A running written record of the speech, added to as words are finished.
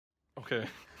Okay.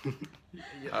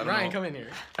 Ryan, come in here.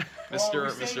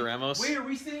 Mr. Ramos. Wait, are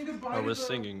we saying goodbye? I was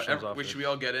singing. Should we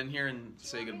all get in here and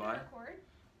say goodbye?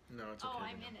 No, it's okay. Oh,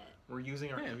 I'm in it. We're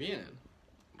using our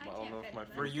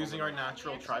We're using our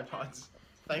natural tripods.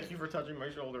 Thank you for touching my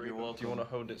shoulder. You're welcome. Do you want to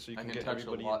hold it so you can get touch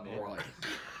everybody a lot in more. there?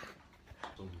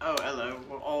 Oh, hello.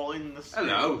 We're all in the street.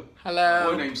 Hello.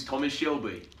 Hello. My name's Thomas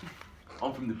Shelby.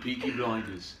 I'm from the Peaky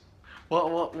Blinders.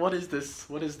 What is this?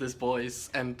 What is this, boys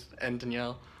and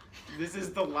Danielle? This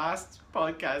is the last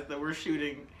podcast that we're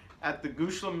shooting at the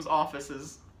Gooshlems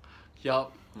offices.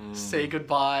 Yup. Say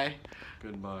goodbye.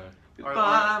 Goodbye.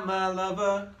 Goodbye, my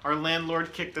lover. Our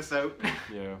landlord kicked us out.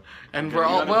 Yeah. And we're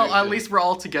all at least we're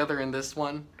all together in this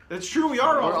one. That's true. We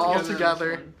are We're all all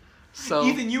together. together. So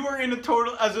Ethan, you were in a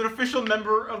total as an official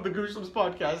member of the Gooshlems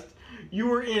podcast. You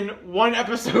were in one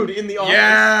episode in the office.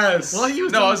 Yes. Well, he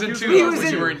was no, in- I was in he was two. in- he was but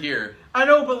in- you weren't here. I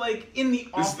know, but like in the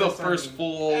office. This is the first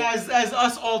full. as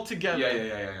us all together.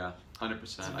 Yeah.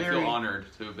 100%. I feel honored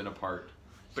to have been a part.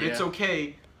 But it's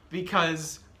okay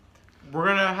because we're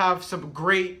gonna have some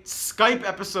great Skype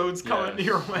episodes coming Yes.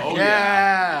 your way. Oh,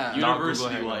 yeah.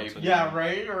 University Google life. Hangouts. Yeah,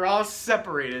 right. We're all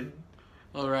separated.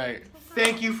 All right.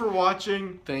 Thank you for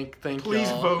watching. Thank Please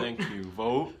y'all. vote. Thank you.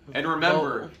 Vote. And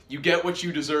remember, you get what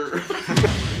you deserve. And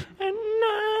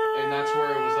that's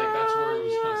where it was kind of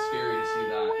scary to see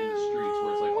that in the streets,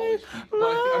 where it's like all these people. But I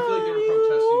feel like they were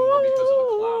protesting more because of the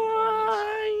clown comments.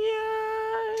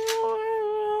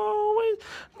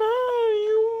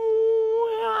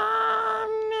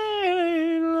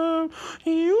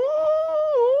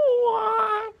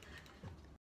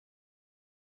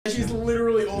 She's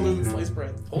literally older than sliced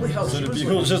bread. Holy hell, So do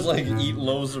people just like eat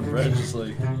loaves of bread, just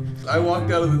like? I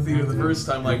walked out of the theater the first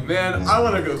time like, man, I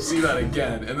want to go see that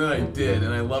again. And then I did,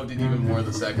 and I loved it even more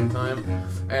the second time.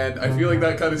 And I feel like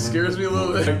that kind of scares me a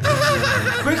little bit.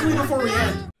 Quickly before we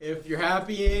end, if you're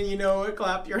happy and you know it,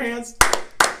 clap your hands.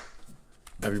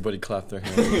 Everybody clap their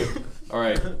hands. All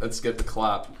right, let's get the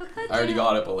clap. I already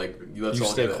got it, but like, let's You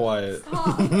all stay get it. quiet.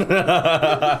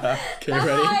 Okay,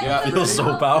 ready? Yeah. Feels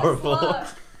so powerful.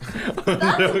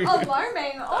 That's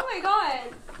alarming. Oh my god.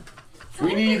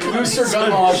 We need looser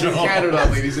gun laws in Canada,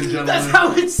 ladies and gentlemen. That's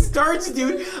how it starts,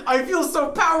 dude. I feel so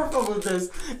powerful with this.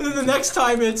 And then the next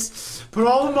time it's put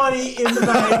all the money in the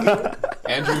bag.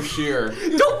 Andrew Scheer.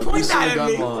 Don't point Loosen that the at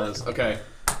gun me. laws. Okay,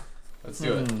 let's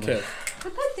do it. Okay.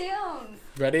 Put that down.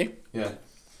 Ready? Yeah.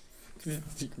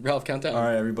 Ralph, count down. All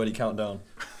right, everybody, count down.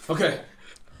 Okay.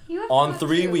 You have On to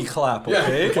 3, too. we clap. Yeah.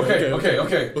 Okay.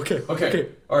 Okay.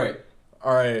 All right.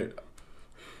 All right.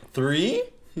 3,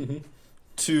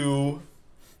 2,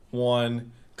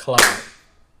 1, clap.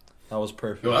 That was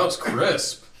perfect. Yo, that was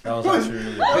crisp. That was actually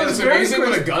really That good. Man, was it's very amazing what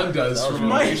a crisp. gun does for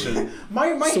motivation. My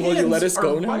So will hands you let us are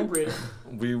go now? vibrating.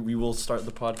 We will start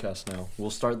the podcast now. We'll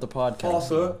start the podcast.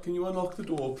 Arthur, can you unlock the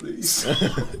door, please?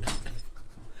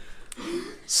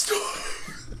 Stop.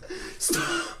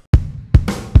 Stop.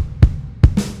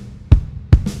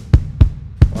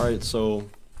 Alright, so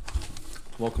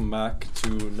welcome back to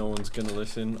No One's Gonna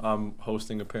Listen. I'm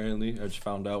hosting apparently. I just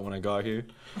found out when I got here.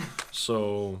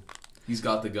 So He's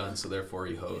got the gun, so therefore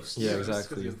he hosts. yeah, Yes, 'cause he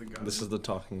exactly. has the gun. This is the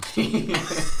talking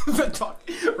stuff. The talk.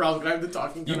 Ralph, can I have the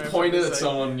talking gun? You I have point it something at to say?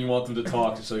 someone and you want them to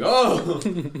talk. It's like, oh.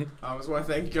 I just want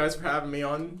to thank you guys for having me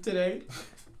on today.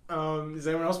 Does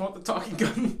anyone else want the talking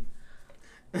gun?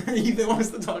 Ethan wants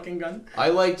the talking gun. I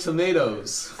like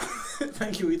tomatoes.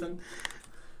 Thank you, Ethan.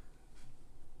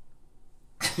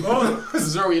 Oh, This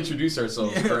is where we introduce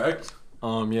ourselves, Yeah. correct?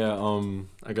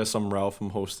 I guess I'm Ralph. I'm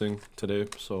hosting today.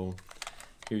 So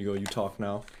here you go. You talk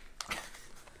now.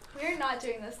 We're not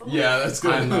doing this. Yeah, that's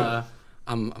good.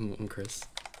 I'm Chris.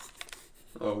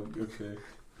 Oh, okay.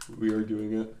 We are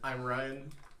doing it. I'm Ryan.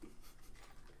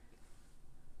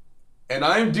 And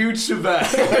I'm Dude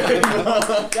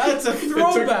Chevet. That's a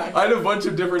throwback. I had a bunch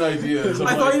of different ideas.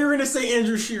 I thought you were gonna say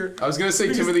Andrew Scheer. I was gonna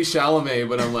say Timothy Chalamet,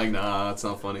 but I'm like, nah, that's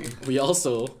not funny. We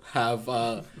also have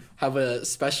a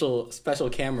special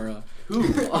camera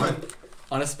Who?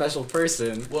 on a special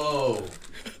person. Whoa.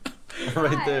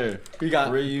 Right there. We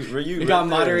got We got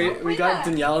moderator. We got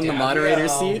Danielle in the moderator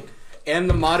Danielle. seat and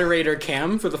the moderator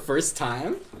cam for the first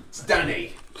time. It's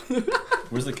Danny.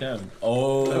 Where's the cam?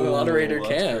 Oh, The moderator that's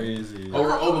cam. crazy.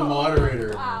 Oh, the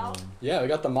moderator. Wow. Yeah, we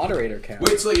got the moderator cam.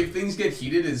 Wait, so like, if things get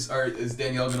heated, is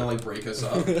Danielle gonna like break us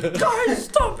up? Guys,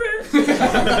 stop it!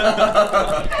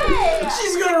 Hey!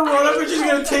 She's gonna run up and she's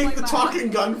gonna take the talking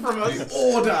gun from us.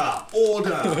 Order!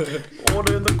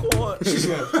 Order in the court.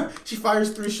 She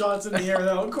fires 3 shots in the air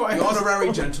though. Quiet. The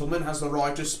honorary gentleman has the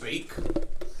right to speak.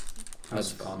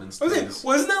 That's common. Wasn't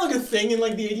that like a thing in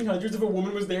like the 1800s? If a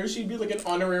woman was there, she'd be like an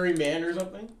honorary man or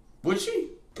something. Would she?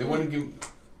 They wouldn't give.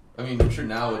 I mean, I'm sure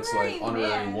now it's like Honorary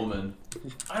honorary man. woman.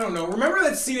 I don't know. Remember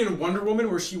that scene in Wonder Woman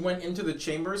where she went into the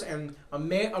chambers and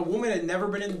a woman had never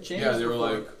been in the chambers Yeah, they were before.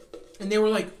 like, And they were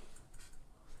like,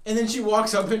 and then she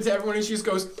walks up into everyone and she just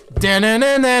goes, and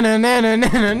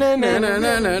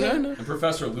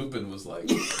Professor Lupin was like,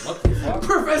 what the fuck?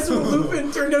 Professor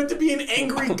Lupin turned out to be an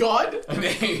angry god. And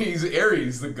he's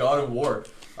Ares, the god of war.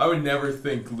 I would never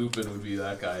think Lupin would be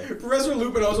that guy. Professor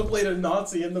Lupin also played a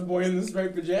Nazi in The Boy in the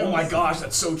Striped Pajamas. Oh my gosh,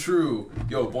 that's so true.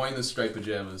 Yo, Boy in the Striped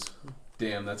Pajamas.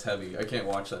 Damn, that's heavy. I can't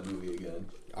watch that movie again.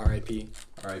 R.I.P.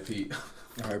 R.I.P.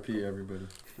 R.I.P. everybody.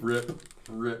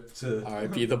 Rip to...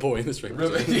 R.I.P. the boy in the straight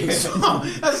Rip. pajamas.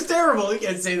 Oh, that's terrible. You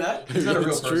can't say that. He's not a real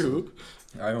It's person. true.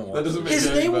 I haven't watched That doesn't make His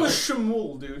it any name better. was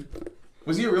Shmuel, dude.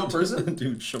 Was he a real person?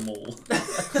 Dude, Shamol.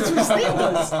 That's what his name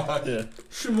was. Yeah.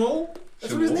 Shmuel?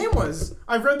 That's what his Shmuel. name was.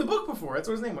 I've read the book before. That's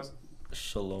what his name was.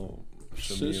 Shalom.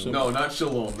 Shalom. Shamil. No, not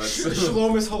Shalom. That's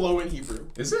Shalom is hello in Hebrew.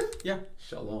 Is it? Yeah.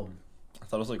 Shalom. I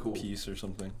thought it was like Cool. peace or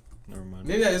something. Never mind.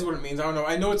 Maybe that is what it means. I don't know.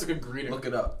 I know it's like a greeting. Look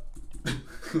it up.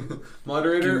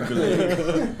 Moderator, Google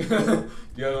do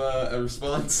you have a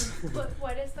response?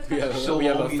 What is the We have- question? we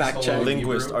have a Shalom means fact hello check. in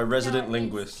Linguist, Hebrew. our resident No, it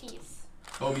means linguist. peace.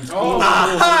 Oh, means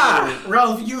Oh, peace.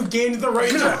 Ralph, you've gained the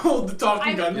right to hold the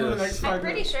talking gun for the Yes. next 5 I'm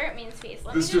pretty minutes. sure it means peace.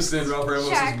 Let This me just in, Ralph Ramos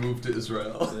check. has moved to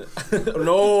Israel.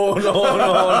 No,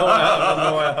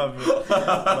 I haven't.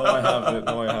 No, I haven't.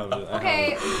 No, I haven't.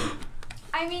 Okay,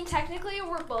 I mean technically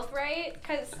we're both right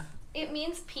because it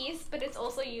means peace, but it's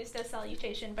also used as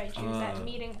salutation by Jews at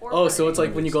meeting or Oh, so it's party.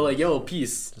 like when you go like, yo,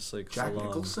 peace. Just like Jack salam.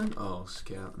 Nicholson? Oh,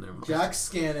 Scout. Never mind. Jack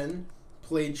Scannon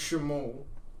played Shmuel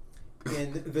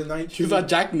in the 19... You thought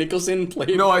Jack Nicholson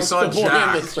played No, I saw the boy in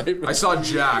Jack. the striped I saw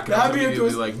Jack. And I That'd was be a immediately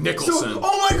twist. like Nicholson. So,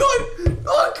 oh my god!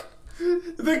 Look!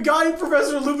 The guy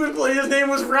Professor Lupin played, his name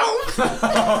was Ralph.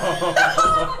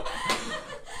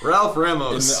 Ralph In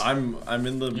Ramos. the, I'm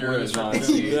in the. You're a boys'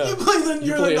 Nazi. Yeah. He plays the,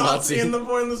 you're play the a Nazi Nazi. in The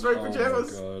Boy in the Striped Oh my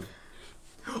Pajamas. god.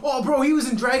 Oh, bro, he was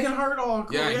in Dragonheart. Oh,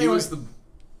 cool. Yeah, he Anyway, was the.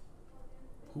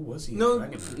 Who was he? No.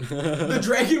 Dragonheart? the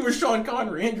dragon was Sean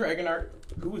Connery in Dragonheart.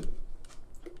 Who was?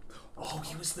 Oh,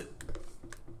 he was the.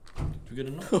 You get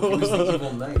a no? He was the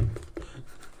evil knight.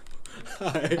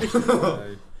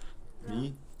 Hi.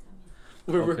 Me?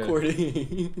 We're Okay.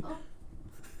 recording.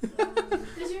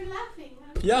 Because you're laughing.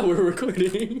 I'm Yeah, we're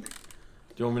recording. Do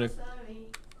you want me to? sorry.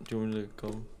 Do you want me to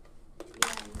go?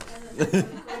 Yeah, I'm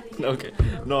recording. Okay.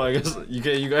 No, I guess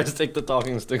you guys take the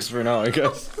talking sticks for now. I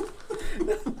guess. Sorry.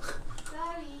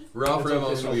 Ralph That's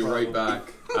Ramos okay, will no be right problem.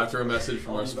 back after a message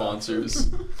from our I'll be back. sponsors.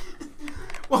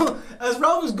 Well, as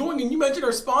Ralph was going and you mentioned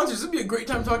our sponsors, this would be a great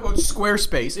time to talk about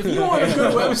Squarespace. If you want a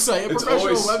good website, a It's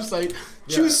professional always- website,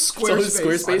 choose So Squarespace. is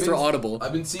Squarespace or Audible?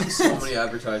 I've been seeing so many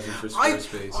advertisements for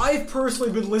Squarespace. I've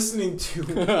personally been listening to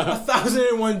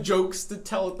 1,001 jokes to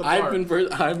tell at the bar. I've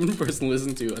been personally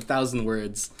listening to 1,000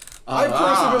 words. I've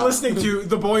personally been listening to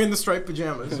The Boy in the Striped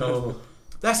Pajamas. So,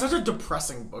 That's such a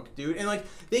depressing book, dude. And like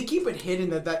they keep it hidden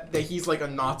that he's like a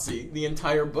Nazi the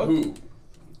entire book. who?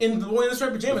 In The Boy in the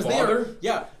Striped Pajamas, The they are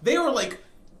father? they are like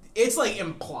it's like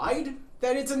implied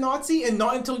that it's a Nazi, and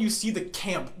not until you see the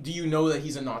camp do you know that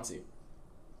he's a Nazi.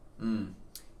 Mm.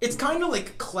 It's kind of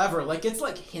like clever, like it's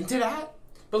like hinted at.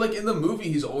 But like in the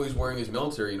movie, he's always wearing his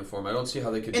military uniform. I don't see how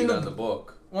they could do In that the- in the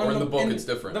book. Well, Or in the book, it's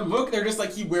The different. book, they're just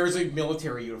like he wears a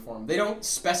military uniform. They don't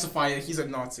specify that he's a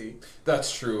Nazi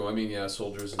That's true. I mean, yeah,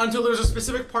 soldiers. until there's a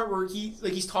specific part where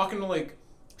he's talking to like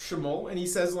Shmuel, and he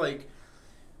says like.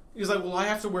 He's like, well, I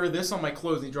have to wear this on my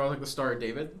clothes. And he draws like the Star of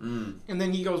David. Mm. And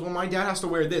then he goes, well, my dad has to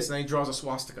wear this. And then he draws a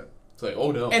swastika. It's like,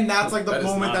 oh no. And that's like the That is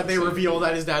moment not that they the same reveal thing.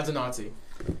 that his dad's a Nazi.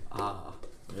 Ah.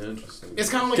 Interesting. It's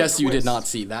kind of like Guess a you did twist. not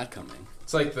see that coming.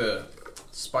 It's like the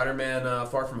Spider-Man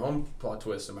Far From Home plot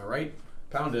twist. Am I right?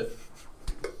 Pound it.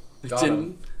 Got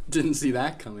him. Didn't see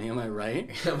that coming. Am I right?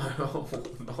 Am I? Oh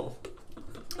no.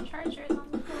 The charger is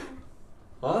on the phone.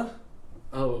 Huh?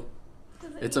 Oh,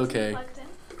 Does it It's need to be okay. plugged in?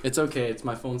 it's okay. It's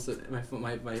my phone's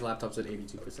my laptop's at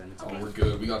 82%. It's Oh, fine. we're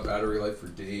good. We got battery life for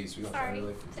days. We got Sorry battery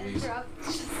life for to days. interrupt.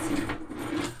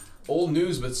 Old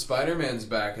news, but Spider-Man's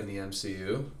back in the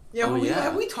MCU. Yeah, Oh, yeah.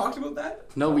 have we talked about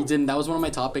that? No, we didn't. That was one of my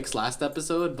topics last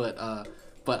episode, but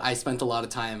I spent a lot of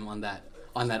time on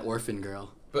that orphan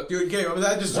girl. Dude, okay, well,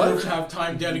 that deserves to have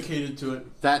time dedicated to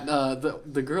it. That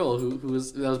the girl who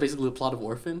was that was basically the plot of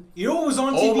Orphan. You know what was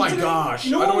on TV Oh my today? gosh!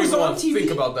 You know I what don't was even on want to TV?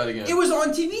 think about that again. It was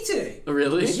on TV today.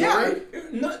 Really? Yeah.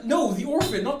 No, the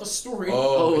orphan, not the story.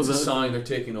 Oh, Oh, it's a the- sign they're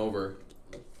taking over.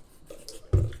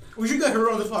 We should get her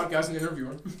on the podcast and interview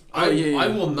her. I yeah. I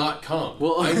will not come.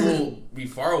 Well- I will be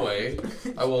far away.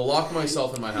 I will lock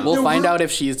myself in my house. We'll No, find we're- out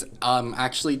if she's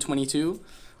actually 22,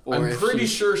 or I'm if pretty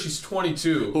she's, sure she's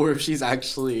 22. or if she's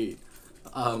actually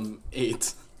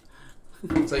 8.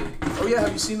 It's like, oh yeah,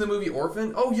 have you seen the movie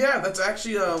Orphan? Oh yeah, that's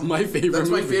actually My favorite That's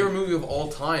my movie. favorite movie of all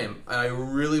time, and I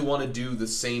really want to do the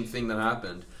same thing that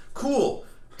happened. Cool.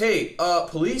 Hey,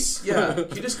 police? Yeah,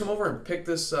 can you just come over and pick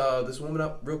this this woman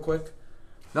up real quick?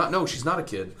 No, she's not a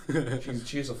kid.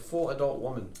 She's a full adult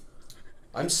woman.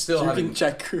 I'm still You having. can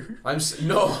check her.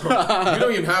 No, you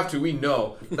don't even have to. We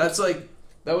know. That's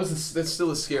still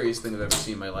the scariest thing I've ever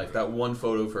seen in my life. That one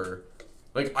photo of her.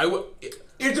 Like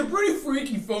It's a pretty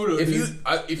freaky photo. if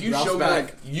dude. you Ralph's show me, back.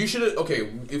 like, you should, okay,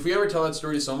 if we ever tell that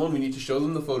story to someone, we need to show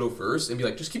them the photo first and be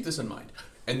like, just keep this in mind,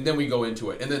 and then we go into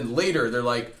it, and then later they're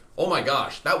like, oh my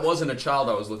gosh, that wasn't a child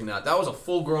I was looking at, that was a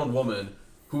full-grown woman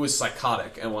who is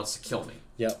psychotic and wants to kill me.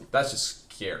 Yep. That's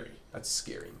just scary. That's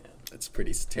scary, man. It's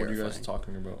pretty What are terrifying. you guys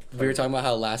talking about? We were talking about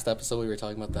how last episode we were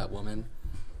talking about that woman,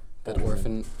 that What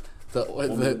orphan, the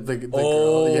girl.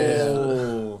 Oh,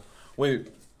 Yeah. wait.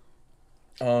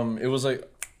 It was like,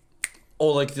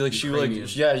 she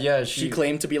Ukrainian. She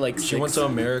claimed to be like 6. she went to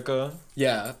America,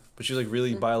 Yeah. but she was like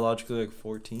really biologically like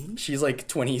 14. She's like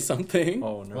 20 something.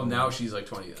 Oh no. Well, now she's like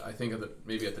 20. I think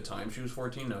maybe at the time she was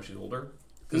 14, now she's older.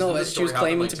 'Cause No, this she was story happened,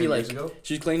 claiming like, to 10 be years like ago.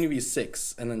 she was claiming to be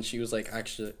 6, and then she was like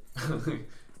actually,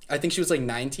 I think she was like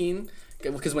 19,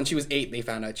 because when she was 8, they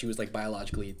found out she was like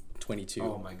biologically 22.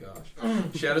 Oh my gosh.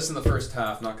 She had us in the first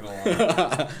half, not gonna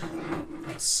lie.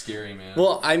 That's scary, man.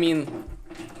 Well, I mean,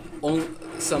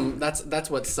 that's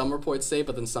what some reports say,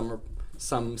 but then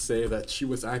some say that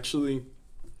she's actually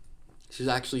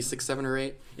 6, 7, or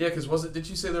 8. Yeah, because did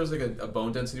you say there was like a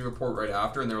bone density report right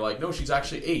after, and they're like, no, she's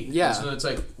actually 8. Yeah. And so it's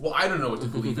like, well, I don't know what to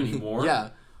believe anymore. Yeah.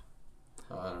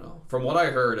 I don't know. From what I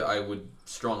heard, I would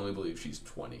strongly believe she's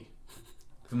 20.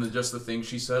 From just the things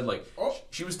she said, like,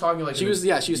 she was talking like... She was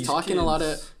these talking a lot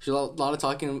of kids.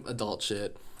 talking adult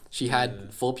shit. She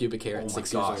had full pubic hair Oh at my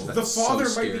 6 years gosh, old. that- the That's so father might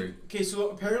scary. be okay. So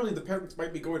apparently the parents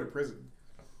might be going to prison.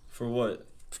 For what?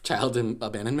 Child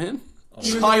abandonment.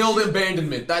 Child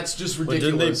abandonment. That's just But didn't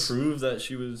they ridiculous. prove that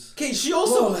she was? Okay, she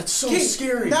also. Whoa, that's so okay,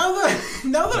 scary. Now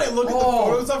that I look at the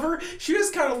photos of her, she does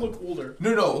kind of look older.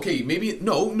 No, okay, maybe...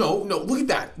 No. Look at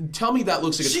that. Tell me that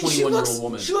looks like a 21-year-old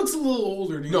woman. She looks a little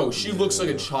older, dude. No, she looks like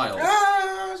a child.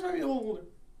 She might be a little older.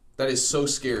 That is so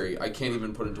scary. I can't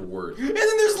even put into words. And then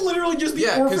there's literally just the Yeah,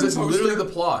 orphan because it's poster. literally the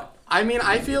plot. I mean,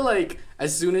 I feel like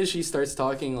as soon as she starts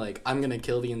talking like I'm gonna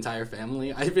kill the entire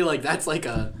family, I feel like that's like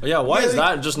a Yeah, why Yeah, is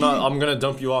like- that just not? I'm gonna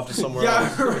dump you off to somewhere Yeah,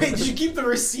 else. right. Did you keep the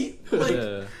receipt? Like,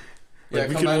 Yeah. Yeah, Like,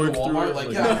 we come can back work to through Walmart, it, like,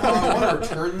 like- yeah, I want to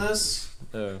return this.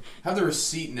 Yeah. Have the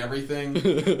receipt and everything.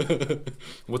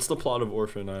 What's the plot of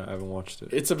Orphan? I haven't watched it.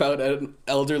 it's about an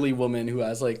elderly woman who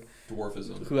has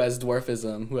Dwarfism.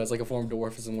 dwarfism, who has like a form of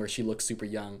dwarfism where she looks super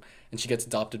young, and she gets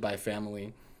adopted by a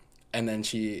family, and then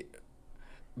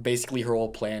basically her whole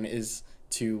plan is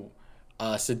to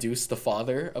seduce the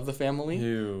father of the family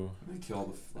Ew.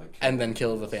 and then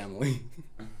kill the family.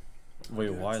 Wait,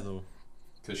 why though?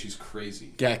 Because she's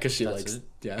crazy. Yeah, because she That's likes it?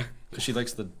 yeah. Cause she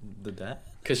likes the dad.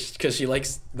 Because she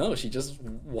likes she just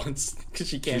wants because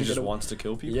she can't She just get wants to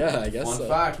kill people. Yeah, I guess Fun so.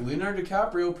 fact, Leonardo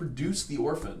DiCaprio produced The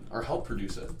Orphan, or helped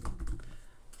produce it.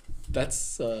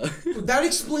 That's that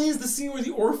explains the scene where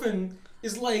the orphan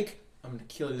is like, "I'm gonna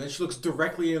kill you." Then she looks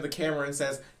directly into the camera and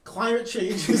says, "Climate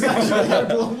change is actually a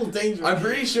global danger." I'm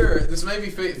pretty sure this might be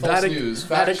false news. that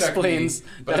Fact check explains me,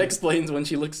 but that explains when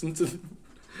she looks into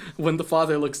when the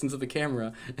father looks into the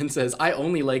camera and says, "I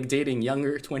only like dating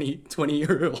younger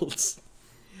 20-year-olds."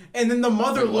 And then the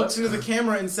mother Wait, what? looks into the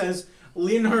camera and says,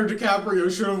 "Leonardo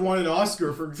DiCaprio should have won an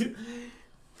Oscar for."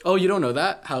 Oh, you don't know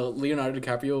that? How Leonardo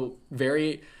DiCaprio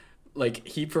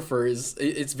he prefers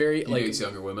it's very he like dates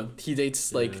younger women. he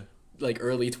dates like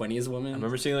early 20s women. I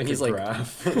remember seeing like And he's a like-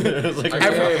 graph. It was like a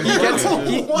Hey,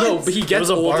 graph. but he It gets was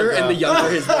a bar older and the graph. younger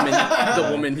his woman the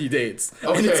woman he dates.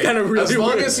 Okay, And it's kind of really as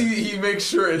long weird. as he makes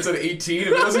sure it's at 18, if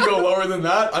it doesn't go lower than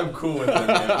that, I'm cool with it,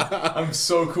 man. I'm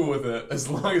so cool with it. As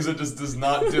long as it just does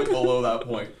not dip below that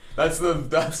point. That's the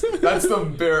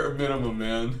bare minimum,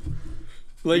 man.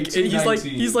 Like 18, he's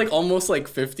 19. like almost like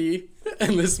 50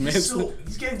 and this man's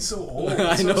He's getting so old.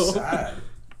 I It's know. so sad.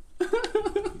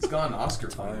 He's got an Oscar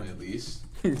finally, at least.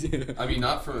 I mean,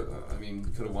 not for. I mean,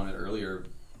 could have won it earlier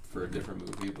for a different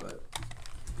movie, but.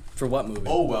 For what movie?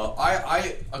 Oh well,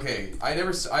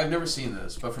 I've never seen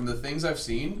this, but from the things I've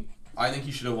seen, I think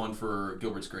he should have won for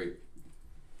Gilbert's Grape.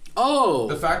 Oh.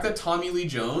 The fact that Tommy Lee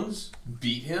Jones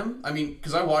beat him, I mean,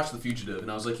 because I watched The Fugitive and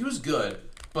I was like, he was good,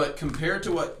 but compared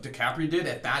to what DiCaprio did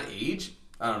at that age,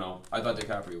 I don't know. I thought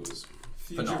DiCaprio was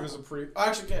Fugitive phenomenal. is a pretty.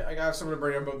 Actually, I got something to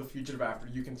bring up about The Fugitive after.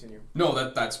 You continue. No,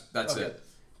 that's Okay. it.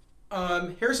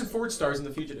 Harrison Ford stars in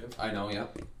The Fugitive. I know, yeah.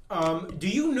 Do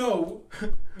you know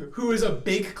who is a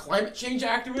big climate change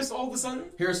activist all of a sudden?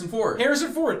 Harrison Ford.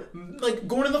 Harrison Ford, like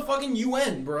going to the fucking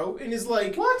UN, bro, and is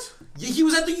like, What? Yeah, he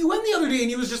was at the UN the other day, and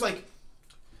he was just like,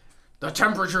 the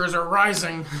temperatures are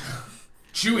rising.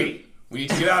 Chewie, we need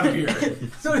to get out of here.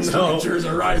 So it's Temperatures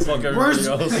are rising. Fuck everybody Where's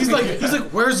else. he's like,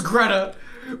 where's Greta?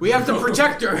 We have to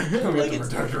protect her. We Like, have to it's,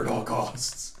 protect her at all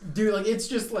costs. dude, like it's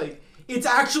just like it's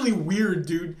actually weird,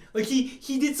 dude. Like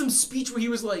he did some speech where he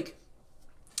was like,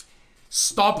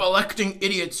 stop electing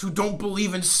idiots who don't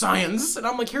believe in science, and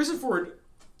I'm like, Harrison Ford.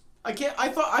 I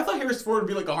thought Harrison Ford would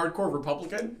be like a hardcore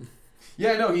Republican,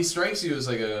 Yeah, no, he strikes you as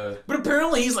like a. but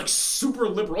apparently he's like super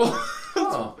liberal.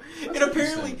 Oh, And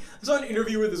apparently, I saw an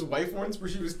interview with his wife once where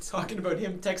she was talking about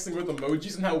him texting with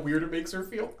emojis and how weird it makes her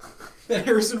feel. That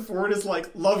Harrison Ford is like,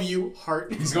 love you,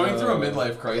 heart. he's going through a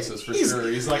midlife crisis for He's- sure.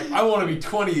 He's like, I want to be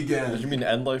 20 You again. mean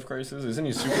end life crisis? Isn't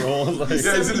he super old? Like,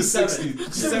 Yeah, he's in his 77.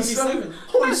 60s. 77.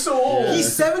 Oh, he's so old. Yeah.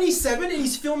 He's 77 and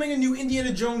he's filming a new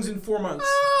Indiana Jones in 4 months.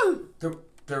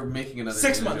 They're making another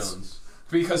 6 Indiana months. Jones.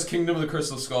 Because Kingdom of the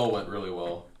Crystal Skull went really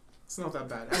well. It's not that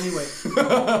bad. Anyway.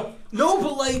 No,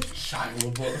 but like, Shia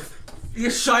LaBeouf.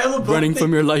 Shia LaBeouf Running thing-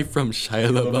 from your life from Shia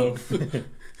LaBeouf.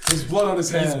 There's blood on his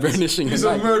hands. brandishing He's his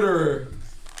a knife. murderer.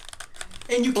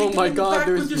 And you Oh kick my him in the god, back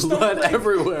with your there's stomach blood leg.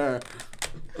 everywhere.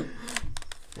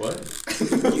 What?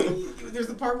 There's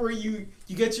the part where you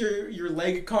get your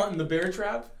leg caught in the bear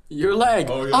trap. Your leg.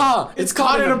 Oh, yeah. Ah, it's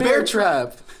caught in a bear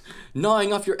trap.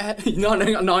 Gnawing off your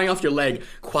gnawing off your leg.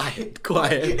 Quiet,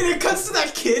 quiet. And it cuts to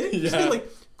that kid. He's Yeah. being like,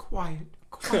 quiet,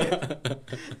 quiet.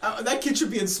 That kid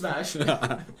should be in Smash.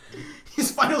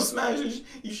 His final Smash is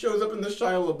he shows up in the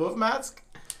Shia LaBeouf mask.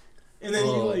 And then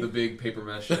he The like, big paper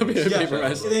mesh. big paper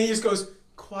mesh. and then he just goes,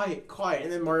 quiet, quiet.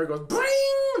 And then Mario goes, bring!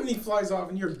 And he flies off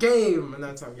and you're game. And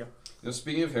that's how, yeah. You know,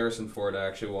 speaking of Harrison Ford, I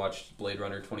actually watched Blade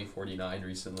Runner 2049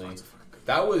 recently.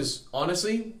 That was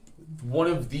honestly one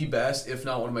of the best, if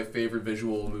not one of my favorite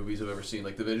visual movies I've ever seen.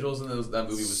 Like the visuals in that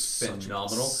movie was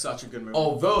phenomenal. Such a good movie.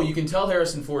 Although you can tell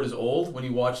Harrison Ford is old when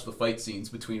you watch the fight scenes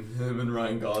between him and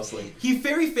Ryan Gosling. He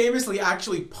very famously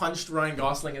actually punched Ryan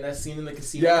Gosling in that scene in the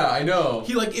casino. Yeah, I know.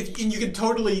 He like, and you can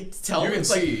totally tell. You can it's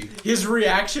like see. his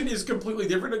reaction is completely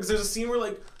different because there's a scene where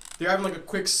like they're having like a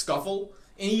quick scuffle,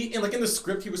 and like in the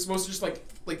script he was supposed to just like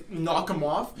knock him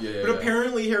off. Yeah, But yeah.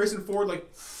 apparently Harrison Ford like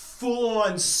full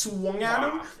on swung at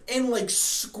him and like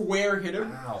square hit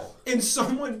him, Wow. and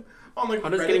someone on like How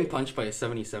does Reddit. getting punched by a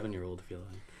 77-year-old feel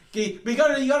like? Okay, but you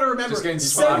gotta remember, Just getting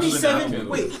splashed with a 77. napkin.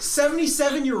 Wait,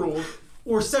 77-year-old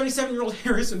or 77-year-old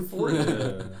Harrison Ford.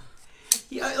 yeah.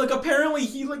 He, like apparently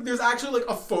he like there's actually like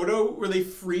a photo where they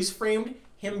freeze framed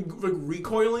him like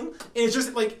recoiling, and it's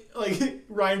just like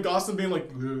Ryan Gosling being like,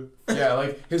 "Ugh." Yeah,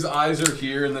 like his eyes are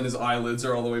here and then his eyelids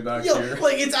are all the way back Yeah, here.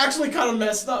 like it's actually kind of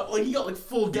messed up. Like he got like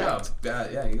full Yeah,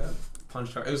 decked. yeah, you got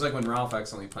punched hard. It was like when Ralph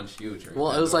accidentally punched you. During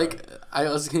Well, it was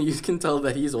Pandora. like you can tell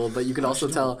that he's old, but you can also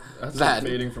tell That's that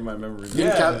fading from my memory.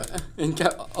 Yeah.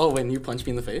 Oh, when you punched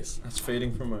me in the face That's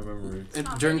fading from my memory.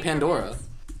 during Pandora.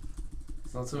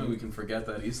 It's not something we can forget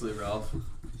that easily, Ralph.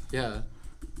 Yeah,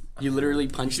 you literally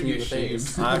punched should me be in the ashamed.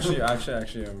 face.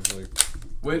 Actually, I'm like.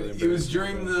 When Really it was embarrassing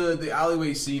during about the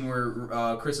alleyway scene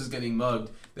where Chris is getting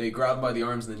mugged, they grab him by the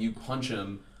arms and then you punch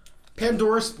him.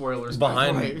 Pandora spoilers by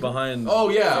the way. Behind. Oh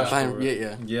yeah, Fine,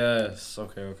 yeah. Yes.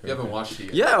 Okay. you haven't watched it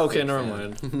yet. Yeah. Okay. Big Never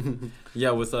fan. mind.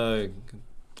 Yeah. With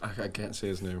I can't say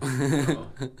his name. Oh.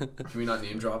 Can we not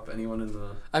name drop anyone in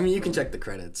the? I mean, you can check the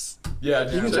credits. Yeah,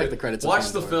 You can check the credits of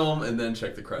Watch the Pandora. film and then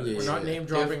check the credits. Yeah, We're not yeah. name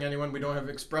dropping anyone. We don't have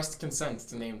expressed consent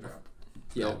to name drop.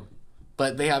 Yeah, No.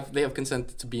 but they have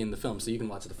consent to be in the film, so you can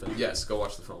watch the film. Yes, go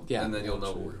watch the film. Yeah. and then you'll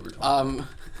know who we're talking.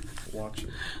 Watch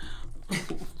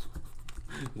it.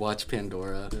 Watch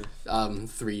Pandora.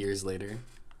 3 years later.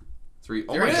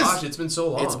 Oh There my it is. gosh, it's been so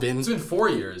long. It's been 4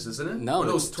 years, isn't it? No, Oh,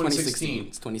 it was it's 2016. 2016.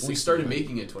 It's 2016. We started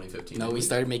making it 2015. No, didn't we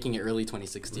started making it early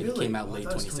 2016. Really? It came out Well, I late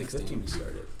thought it was 2016. 2015 we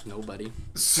started. Nobody.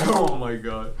 Oh my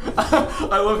god.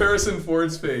 I love Harrison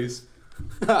Ford's face.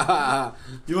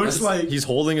 He looks like He's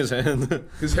holding his hand.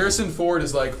 Because Harrison Ford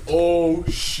is like, oh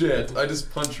shit, I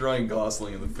just punched Ryan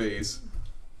Gosling in the face.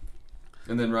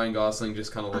 And then Ryan Gosling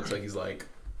just kind of looks like he's like,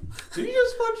 did he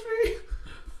just punch me?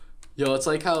 Yo, it's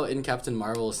like how in Captain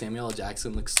Marvel, Samuel L.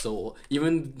 Jackson looks so old.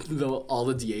 Even though all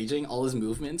the de-aging, all his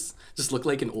movements just look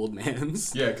like an old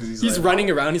man's. Yeah, because he's He's like,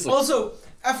 running around, he's like... also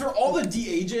after all the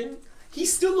de-aging, he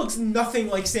still looks nothing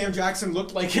like Sam Jackson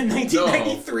looked like in No,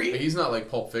 1993. he's not like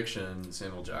Pulp Fiction,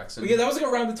 Samuel Jackson. But yeah, that was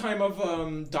like around the time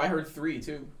of Die Hard 3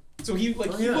 too. So he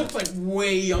like Oh, he yeah. looked like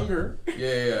way younger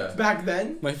Yeah. back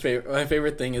then. My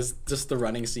favorite thing is just the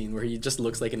running scene where he just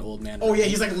looks like an old man. Oh yeah,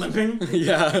 he's like limping.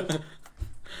 Yeah.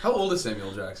 How old is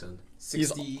Samuel Jackson?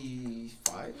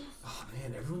 65. Oh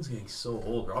man, everyone's getting so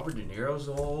old. Robert De Niro's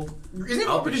old. Isn't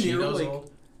Al Robert De Niro Pacino's like?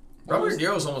 old. Robert De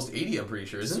Niro's almost 80, I'm pretty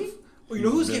sure, isn't he? Oh, you know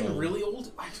who's He's getting old. really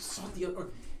old? I just saw the other.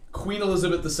 Queen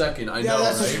Elizabeth II, I Yeah, know,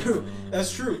 that's right? true.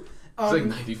 That's true. It's like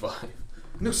 95.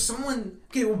 No, someone.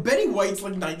 Okay, well, Betty White's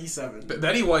like 97.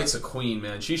 Betty White's a queen,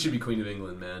 man. She should be Queen of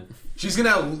England, man. She's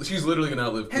literally gonna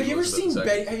outlive Queen Have you ever seen Elizabeth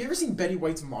II. Betty? Have you ever seen Betty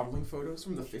White's modeling photos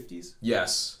from the 50s?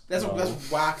 Yes. That's No. a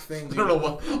whack thing. I Dude. don't know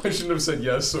what. I shouldn't have said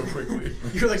yes so quickly.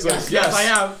 You're like, It's like, yes, I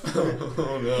have.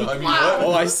 Oh no. I mean, Wow. Oh,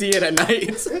 what? I see it at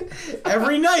night.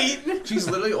 Every night. She's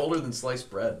literally older than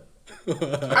sliced bread.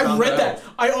 I read that.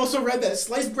 I also read that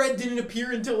sliced bread didn't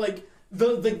appear until like the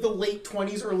late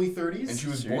 20s, early 30s. And she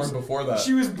was Seriously? born before that.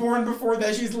 She was born before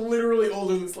that. She's literally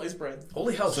older than sliced bread.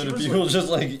 Holy hell, So she do was people like, just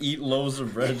like eat loaves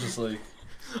of bread, just like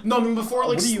No, I mean before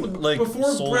like What do you, like,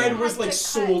 before sold? bread was Had like to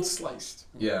sold sliced.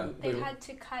 yeah. They had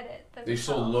to cut it. They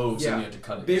sold themselves. loaves and Yeah. you had to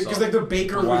cut it Because yourself. like the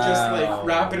baker would just like Wow.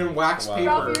 wrap it in wax Wow. paper.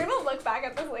 Ralph, you're gonna look back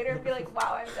at this later and be like,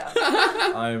 wow, I'm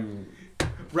dumb. I'm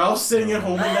Ralph's sitting at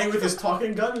home one night with his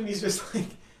talking gun and he's just like,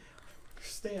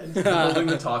 stand. holding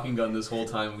the talking gun this whole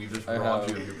time. We've just I robbed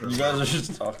have, you of your you personal guys are life.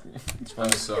 just talking. It's fine.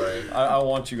 I'm sorry. I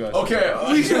want you guys. Okay,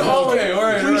 We should all okay, all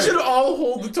right. we should all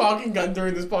hold the talking gun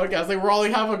during this podcast. Like we're all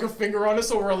like have like a finger on it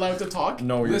so we're allowed to talk.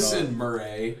 No, you're Listen,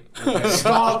 Murray. Okay.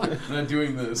 Stop. I'm not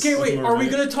doing this. Okay, wait. Are we Murray.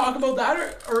 gonna talk about that,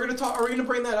 or are we gonna talk? Are we gonna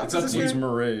bring that up? It's up Is to this not. Who's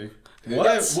weird? Murray? What?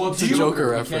 Yeah, Well, it's do a you- Joker.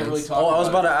 We reference. can't really talk Oh, I was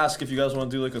about about to ask if you guys want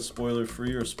to do like a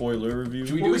spoiler-free or spoiler review.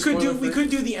 Should we Well, do we a could do spoiler we free?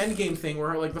 could do the end game thing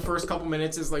where like the first couple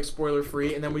minutes is like spoiler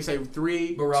free, and then we say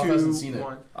 3, But Ralph 2, hasn't seen it.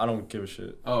 1. I don't give a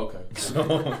shit. Oh, okay. So I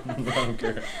don't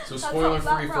care. So That's spoiler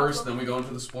not free that first, problem. then we go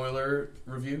into the spoiler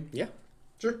review.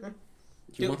 Sure. Who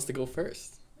Yep. wants to go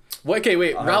first? What? Okay,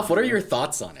 wait, I Ralph. What are don't know. your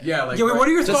thoughts on it? Yeah, like Yeah, wait, what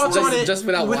are your Just- thoughts just- on it just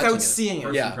without watching without it. seeing it?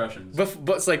 first Yeah. impressions.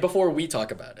 But it's like before we talk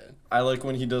about it. I like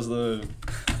when he does the.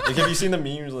 Like, have you seen the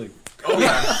memes? Like, Oh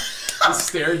yeah, the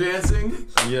stair dancing.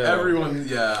 yeah. Everyone,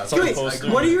 yeah. It's like Wait, a poster.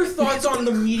 what are your thoughts on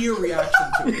the media reaction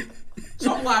to it?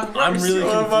 Stop laughing. I'm really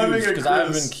Oh, I'm having confused a because I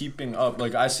haven't Chris. been keeping up.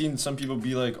 Like, I seen some people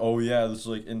be like, "Oh yeah, this is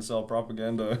like incel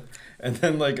propaganda," and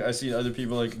then like I see other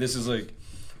people like, "This is like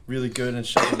really good and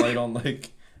shedding light on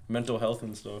like mental health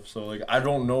and stuff." So like, I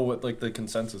don't know what like the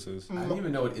consensus is. I didn't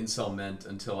even know what incel meant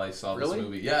until I saw Really? this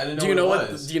movie. Yeah, I didn't know Do you know what what?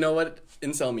 it was. Do you know what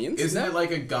incel means? Isn't it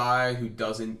like a guy who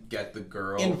doesn't get the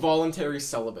girl Involuntary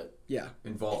celibate. Yeah,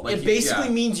 involved? Like It basically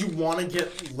yeah, means you want to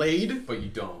get laid, but you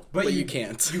don't. but you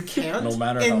can't. You can't. No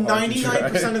matter and how hard you try.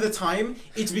 99% of the time,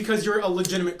 it's because you're a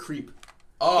legitimate creep.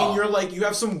 Oh, And you're like, you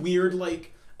have some weird,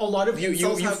 like, a lot of You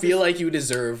incels you have feel this, like you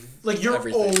deserve like you're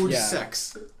everything. owed Yeah.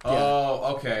 sex.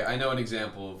 oh, okay. I know an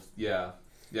example of yeah,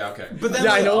 okay. But then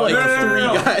Yeah, I like, know like no, no, no, three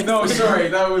no, no. guys. No, sorry,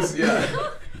 that was yeah.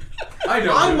 I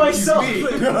know. I him. myself. He's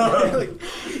me. Like,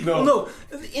 No. no,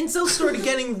 incels started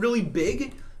getting really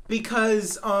big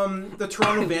because the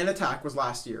Toronto van attack was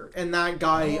last year, and that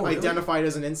guy Oh, really? identified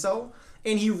as an incel,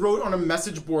 and he wrote on a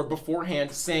message board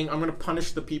beforehand saying, "I'm gonna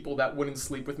punish the people that wouldn't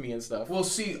sleep with me and stuff." Well,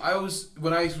 see, I was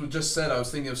when I just said I was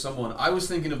thinking of someone. I was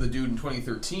thinking of the dude in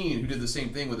 2013 who did the same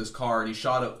thing with his car and he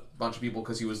shot a bunch of people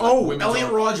because he was like, Oh, women's Elliot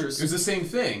own- Rogers. It was the same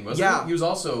thing, wasn't Yeah. it? He was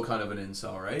also kind of an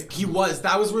incel, right? He was.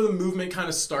 That was where the movement kind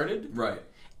of started. Right.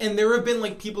 And there have been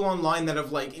like people online that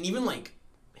have like, and even like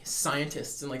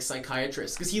scientists and like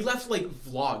psychiatrists, because he left like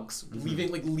vlogs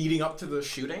leading up to the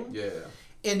shooting. Yeah.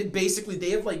 And basically,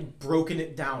 they have like broken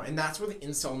it down, and that's where the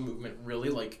incel movement really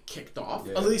like kicked off.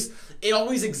 Yeah. At least it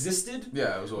always existed,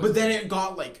 Yeah, it was always. but then it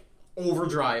got like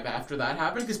overdrive after that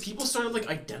happened because people started like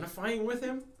identifying with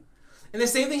him. And the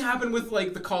same thing happened with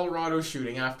like the Colorado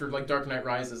shooting after like Dark Knight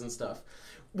Rises and stuff.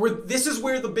 Where this is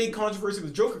where the big controversy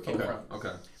with Joker came Okay. from.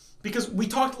 Okay. Because we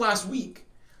talked last week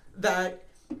that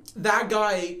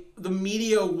guy, the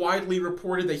media widely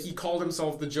reported that he called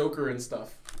himself the Joker and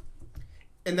stuff.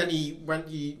 And then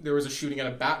there was a shooting at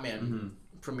a Batman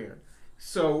premiere.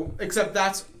 So, except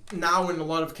that's now in a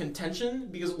lot of contention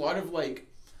because a lot of like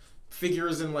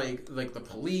figures in like the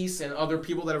police and other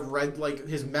people that have read like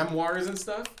his memoirs and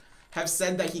stuff have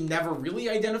said that he never really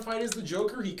identified as the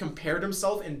Joker. He compared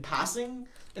himself in passing,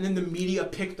 and then the media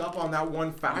picked up on that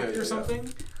one fact or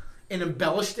something and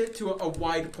embellished it to a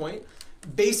wide point.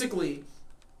 Basically,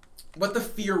 what the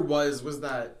fear was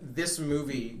that this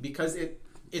movie, because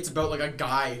it's about like a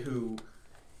guy who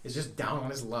is just down on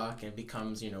his luck and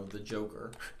becomes, the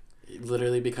Joker. It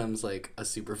literally becomes like a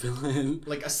supervillain.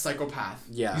 Like a psychopath.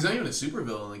 Yeah. He's not even a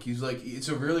supervillain. Like he's like it's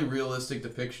a really realistic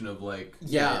depiction of like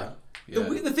Yeah. Yeah.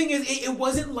 The thing is, it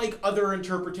wasn't like other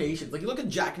interpretations. Like you look at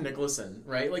Jack Nicholson,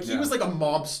 right? Like he was like a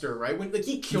mobster, right? When like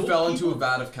he killed. He fell people. into a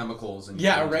vat of chemicals and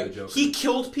Yeah, turned into right. the Joker. He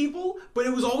killed people, but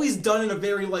it was always done in a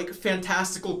very like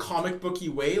fantastical comic booky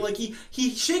way. Like he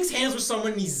shakes hands with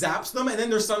someone and he zaps them, and then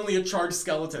there's suddenly a charged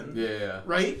skeleton. Yeah.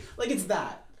 Right? Like it's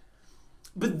that.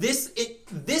 But this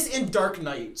and Dark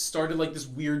Knight started like this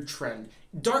weird trend.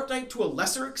 Dark Knight to a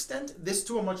lesser extent, this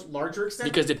to a much larger extent.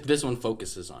 Because this one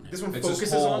focuses on it. This one It's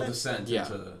focuses his whole on it. descent Yeah.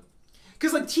 into.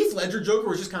 Because like Heath Ledger Joker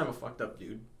was just kind of a fucked up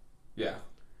dude. Yeah.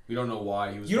 We don't know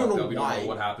why he was. You don't fucked know up. We why. don't know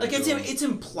what happened. Like to him. it's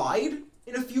implied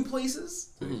in a few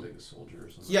places. So he's like a soldier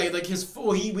or something. Yeah, like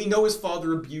we know his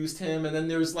father abused him, and then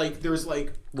there's like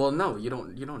Well, no, you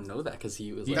don't know that because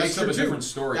he was He like, makes up a true, too. different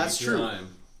story That's each true. time.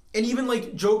 and even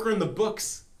like Joker in the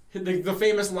books, the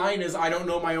famous line is, "I don't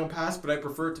know my own past, but I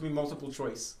prefer it to be multiple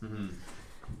choice." Mm-hmm.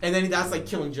 And then that's like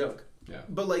Killing Joke. Yeah.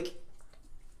 But like,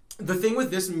 the thing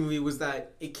with this movie was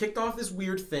that it kicked off this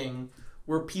weird thing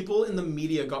where people in the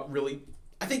media got really,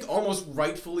 I think almost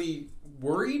rightfully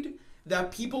worried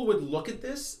that people would look at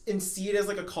this and see it as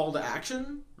like a call to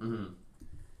action. Mm-hmm.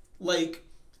 Like,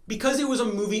 because it was a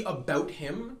movie about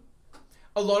him,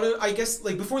 a lot of, I guess,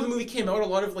 like before the movie came out, a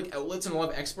lot of like outlets and a lot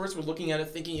of experts were looking at it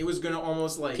thinking it was gonna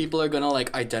almost like people are gonna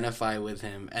like identify with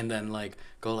him and then like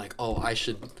go like, oh, I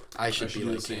should be do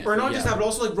the like same. him. or not Yeah. just that, but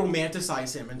also like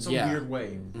romanticize him in some Yeah. weird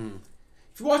way. Mm.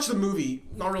 If you watch the movie,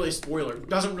 not really a spoiler,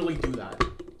 doesn't really do that.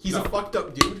 He's a fucked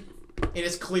up dude, and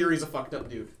it's clear he's a fucked up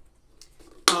dude.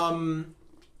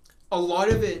 A lot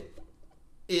of it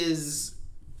is,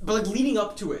 but like leading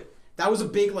up to it, that was a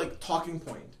big like talking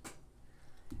point.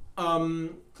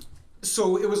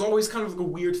 So it was always kind of like a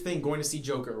weird thing going to see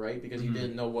Joker, right? Because you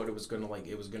didn't know what it was gonna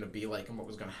be like and what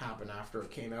was gonna happen after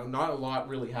it came out. Not a lot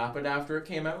really happened after it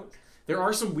came out. There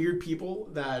are some weird people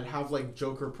that have like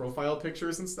Joker profile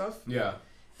pictures and stuff. Yeah.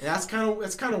 And that's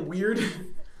kind of weird.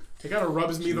 It kind of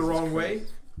rubs me the wrong way.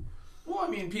 Well, I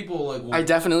mean, people like. I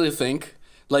definitely think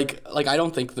like I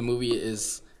don't think the movie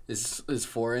is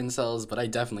for incels, but I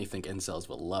definitely think incels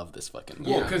will love this fucking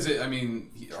movie. Well, because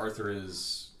Arthur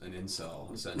is an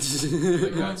incel essentially.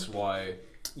 Like that's why.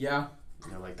 Yeah.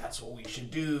 They're like, that's what we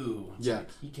should do. It's Yeah. like,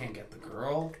 he can't get the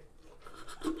girl.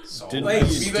 So Didn't Wait,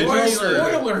 he- be the didn't he-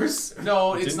 Joker. spoilers!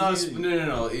 No, it's Didn't not. he-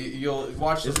 No. You'll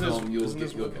watch the Isn't this, film. You'll isn't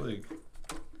this get. what, like,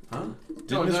 Huh?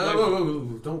 Didn't his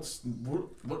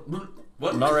wife-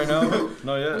 What? Not right now.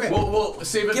 Not yet. Okay. We'll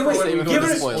save it Give for it- when we give go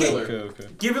to it- spoiler. give- Okay.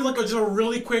 Give it like just a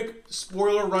really quick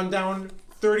spoiler rundown.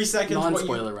 30 seconds.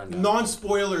 Non-spoiler rundown.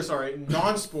 Non-spoiler, sorry.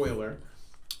 Non-spoiler.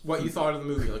 What you thought of the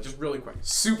movie. Like, just really quick.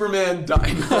 Superman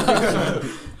died.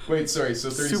 Wait, sorry. So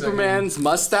 30 Superman's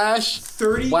mustache.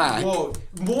 30. Whack. Whoa.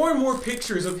 More and more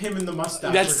pictures of him in the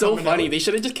mustache. That's are so coming funny. out. They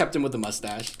should have just kept him with the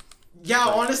mustache. Yeah,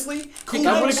 honestly. Cool.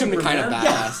 That would have been kind of Yeah.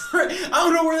 badass. I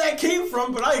don't know where that came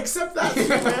from, but I accept that.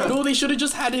 Superman. No, they should have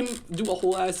just had him do a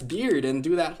whole ass beard and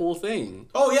do that whole thing.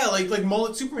 Oh yeah, like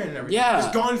mullet Superman and everything. Yeah.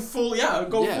 Just gone full. Yeah,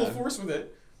 go Yeah. full force with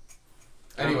it.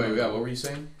 Anyway, yeah. What were you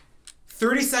saying?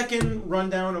 30-second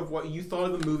rundown of what you thought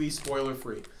of the movie, spoiler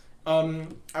free.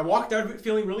 I walked out of it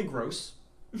feeling really gross.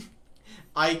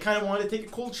 I kind of wanted to take a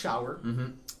cold shower.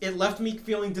 Mm-hmm. It left me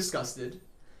feeling disgusted.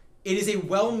 It is a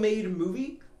well-made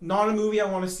movie, not a movie I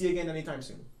want to see again anytime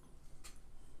soon.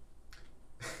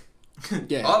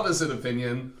 Yeah. Opposite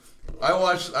opinion. I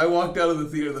walked out of the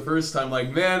theater the first time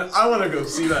like, man, I want to go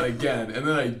see that again. And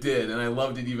then I did, and I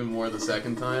loved it even more the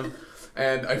second time.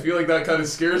 And I feel like that kind of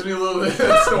scares me a little bit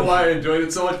as to why I enjoyed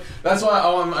it so much. That's why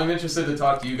I'm interested to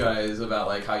talk to you guys about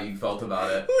like how you felt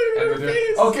about it. Look at her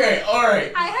face. Okay, all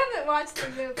right. I haven't watched the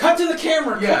movie. Cut to the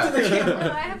camera. Yeah. Cut to the No,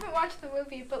 camera. I haven't watched the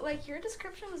movie, but like your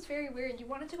description was very weird. You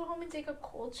wanted to go home and take a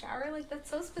cold shower, like that's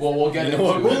so specific. Well, we'll get You into know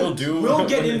what it. people do? we'll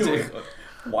get when they into take-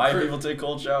 Why people take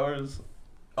cold showers?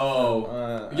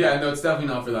 Oh, yeah, no, it's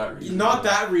definitely not for that reason. Not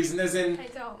that reason, as in I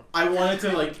don't. I wanted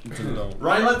to like. No.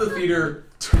 Ryan let the theater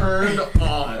turn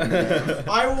on.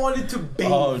 I wanted to bathe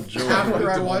Oh, Joe.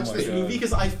 after I Oh watched my this God. movie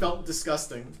because I felt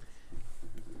disgusting.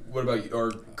 What about you?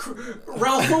 Or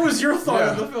Ralph, what was your thought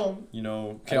of Yeah. the film? You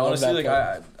know, okay, I love honestly,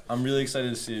 that like I'm really excited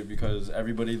to see it because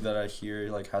everybody that I hear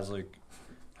like has like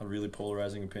a really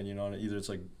polarizing opinion on it. Either it's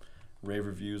like rave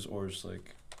reviews or just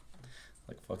like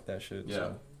fuck that shit. Yeah.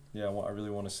 So, yeah, I really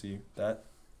want to see that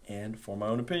and form my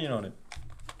own opinion on it.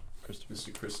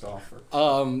 Mr. Kristoffer.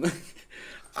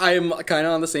 I'm kind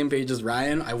of on the same page as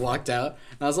Ryan. I walked out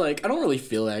and I was like, I don't really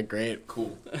feel that great.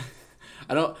 Cool.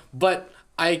 But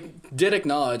I did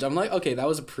acknowledge. I'm like, okay, that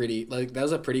was a pretty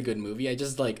good movie. I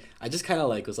just kind of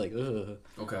like was like, ugh.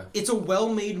 Okay. It's a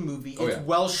well-made movie. Oh, It's yeah.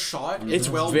 well shot. It's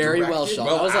well very directed. well shot.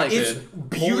 Well I was like, It's acted.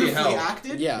 beautifully Holy hell.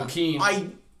 acted. yeah. Joaquin.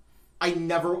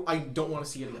 I don't want to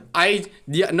see it again.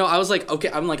 I was like, okay,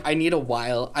 I'm like, I need a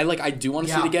while. I do want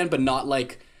to see it again, but not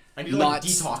like. I need to like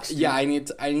detox. Dude. Yeah, I need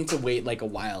to wait like a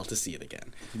while to see it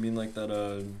again. You mean like that?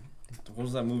 What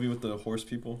was that movie with the horse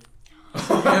people?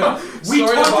 Sorry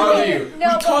to bother you.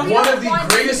 No, One of the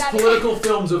greatest political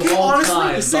films of all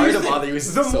time. Sorry to bother you.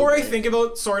 The more I think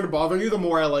about Sorry to Bother You, the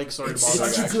more I like Sorry to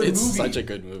Bother You. It's such a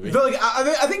good movie. But like,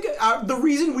 I think the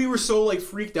reason we were so like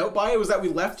freaked out by it was that we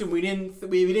left and we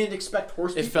didn't expect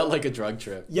horse people. It felt like a drug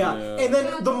trip. Yeah. And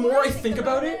then the more I think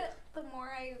about it, the more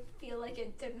I feel like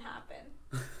it didn't happen.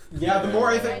 Yeah, the more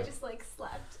I I think. just like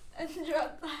slept and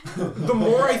dropped that. The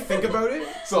more I think about it.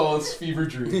 So it's fever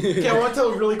dream. Okay, I want to tell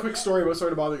a really quick story about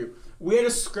Sorry to Bother You. We had a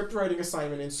script writing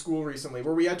assignment in school recently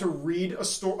where we had to read a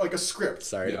script.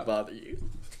 Sorry to bother you.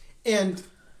 And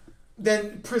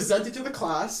then present it to the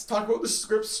class, talk about the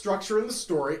script structure and the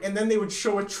story, and then they would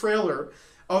show a trailer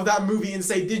of that movie and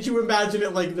say, did you imagine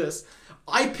it like this?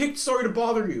 I picked Sorry to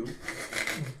Bother You,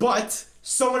 but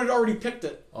someone had already picked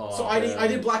it. Oh, so I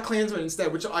did Black Klansman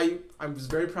instead, which I was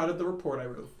very proud of the report I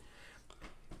wrote.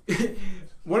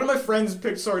 One of my friends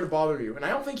picked Sorry to Bother You, and I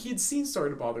don't think he had seen Sorry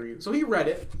to Bother You. So he read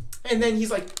it, and then he's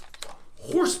like,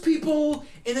 horse people,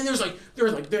 and then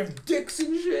they have dicks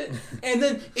and shit, and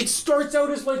then it starts out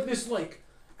as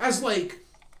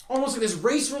almost like this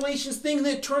race relations thing, and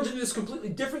then it turns into this completely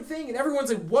different thing, and everyone's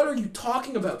like, what are you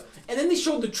talking about? And then they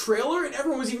showed the trailer, and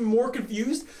everyone was even more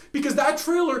confused, because that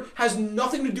trailer has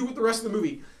nothing to do with the rest of the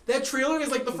movie. That trailer is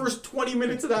like the first 20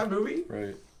 minutes of that movie.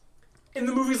 Right. And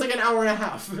the movie's like an hour and a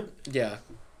half. Yeah.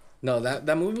 No,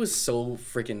 that movie was so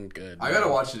freaking good. I gotta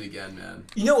watch it again, man.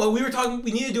 You know what? We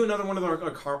need to do another one of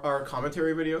our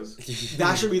commentary videos.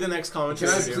 That should be the next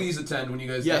commentary Can I video. please attend when you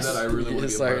guys Yes. do that? I really want to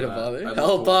be a part Sorry of to that. bother. I look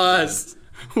Help forward to us.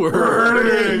 We're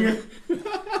hurting.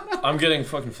 I'm getting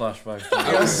fucking flashbacks.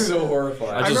 I was so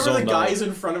horrified. I just remember the zoned out. guys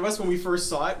in front of us when we first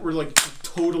saw it were like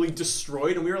totally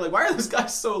destroyed, and we were like, "Why are those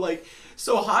guys so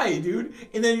high, dude?"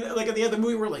 And then like at the end of the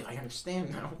movie, we're like, "I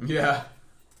understand now." Yeah.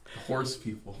 Horse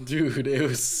people. Dude, it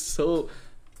was so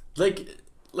like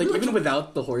even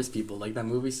without the horse people, like that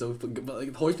movie's so good, but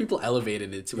like the horse people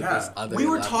elevated it to this other We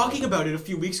were level. talking about it a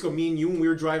few weeks ago, me and you, when we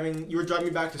were driving. You were driving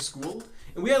me back to school,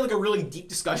 and we had like a really deep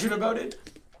discussion about it.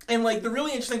 And like the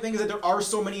really interesting thing is that there are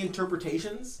so many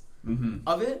interpretations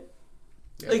of it.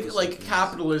 Yeah, like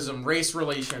capitalism, race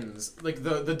relations, like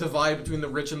the divide between the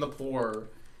rich and the poor,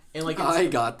 and like I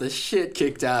got the shit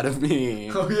kicked out of me.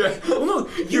 Oh yeah. well, no,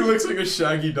 He looks like a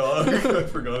shaggy dog. I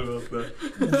forgot about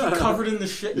that. covered in the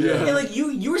shit. Yeah. And like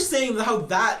you were saying how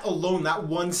that alone, that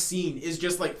one scene is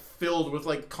just like filled with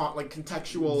like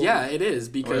contextual. Yeah, it is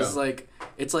because Oh, yeah. like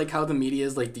it's like how the media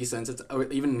is like desensitized or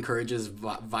even encourages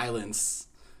violence,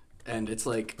 and it's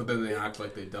like But then they act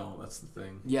like they don't. That's the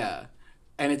thing. yeah,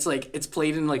 and it's like it's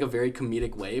played in like a very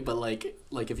comedic way, but like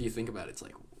if you think about it, it's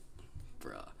like,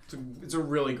 bruh. It's a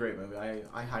really great movie.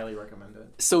 I highly recommend it.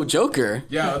 So Joker.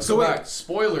 Yeah. Let's So go wait, back.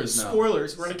 Spoilers now.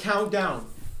 Spoilers. We're gonna count down.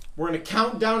 We're gonna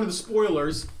count down to the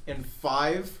spoilers in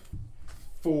 5,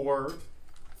 4,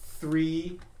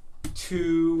 3,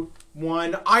 2,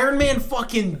 1. Iron Man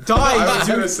fucking dies. I was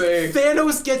gonna say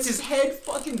Thanos gets his head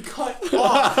fucking cut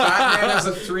off. Batman has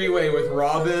a three-way with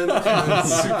Robin and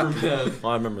Superman. Oh,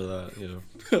 I remember that. Yeah.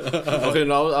 Okay,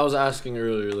 no, I was asking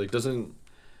earlier. Like, doesn't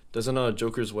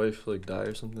Joker's wife like die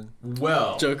or something?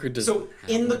 Well, Joker does. So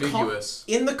in the ambiguous.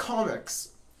 in the comics,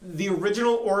 the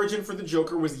original origin for the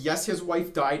Joker was yes, his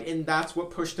wife died, and that's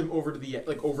what pushed him over to the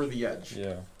over the edge.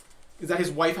 Yeah. Is that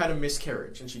his wife had a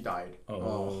miscarriage and she died.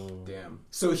 Oh, damn.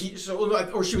 So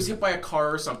or she was hit by a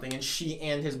car or something, and she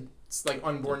and his like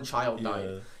unborn child died.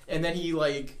 Yeah. And then he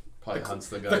like Probably hunts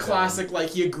the guy. the down. classic like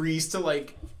he agrees to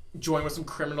like join with some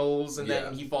criminals, and then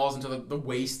Yeah. he falls into the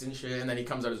waste and shit, and then he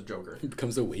comes out as Joker. He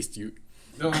becomes a waste you.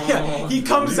 No. Yeah, he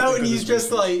comes out and he's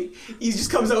just like he just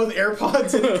comes out with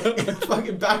AirPods and a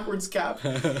fucking backwards cap.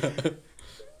 He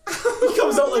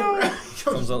comes out like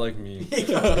Comes out like me.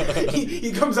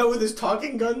 he comes out with his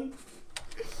talking gun.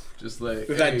 Just like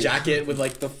With that jacket with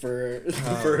like the fur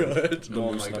hood. The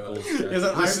Oh moose my knuckles. He has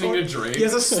an Listening iPhone. to Drake. He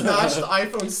has a smashed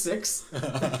iPhone 6.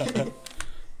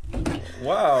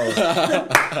 Wow.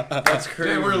 That's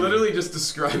crazy. Man, we're literally just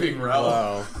describing Ralph.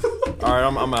 Wow. All right,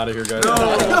 I'm out of here, guys.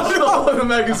 No, the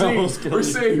magazine. Almost We're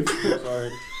safe.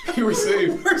 Sorry. We're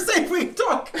safe. We're safe. We can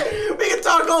talk. We can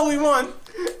talk all we want.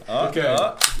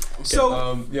 Okay.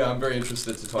 So Yeah, I'm very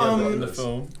interested to talk about The this.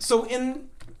 film. so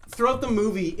throughout the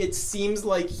movie, it seems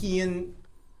like he and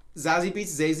Zazie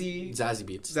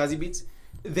Beetz,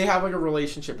 they have like a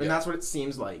relationship, and Yeah. that's what it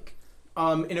seems like.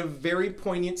 In a very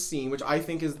poignant scene, which I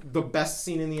think is the best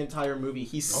scene in the entire movie.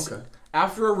 He's Okay.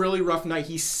 after a really rough night,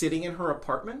 he's sitting in her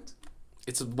apartment,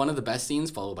 it's one of the best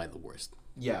scenes, followed by the worst,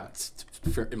 Yeah.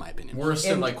 in my opinion. Worse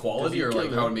in And like quality or kill like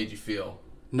them? how it made you feel?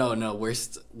 No,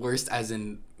 worst as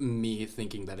in me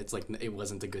thinking that it's like it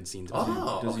wasn't a good scene to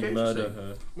Oh, Does okay, he murder interesting.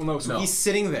 her? Well, no. So No. he's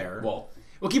sitting there. Well,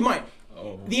 Well, keep in mind,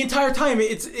 Oh. the entire time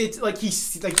it's like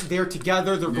he's like they're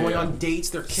together, they're going Yeah. on dates,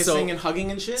 they're kissing So- and hugging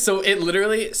and shit. So it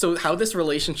literally, so how this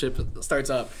relationship starts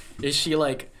up is she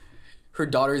like, her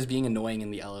daughter is being annoying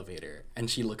in the elevator, and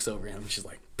she looks over him, and she's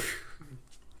like,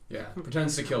 yeah,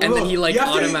 pretends to kill and him. then he like you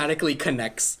have to- automatically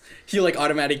connects. He like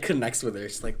automatically connects with her.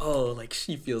 She's like, oh, like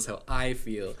she feels how I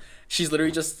feel. She's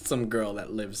literally just some girl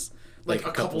that lives like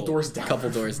a couple doors down. Couple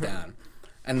doors down,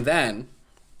 and then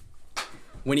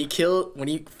when he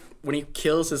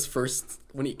kills his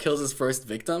first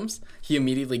victims, he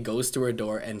immediately goes to her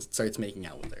door and starts making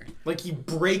out with her. Like he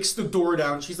breaks the door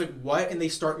down. She's like, "What?" And they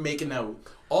start making out.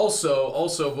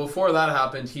 Also, before that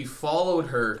happened, he followed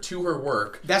her to her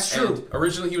work. That's true. And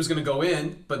originally, he was going to go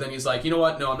in, but then he's like, you know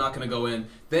what? No, I'm not going to go in.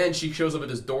 Then she shows up at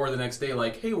his door the next day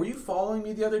like, hey, were you following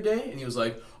me the other day? And he was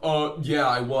like, yeah,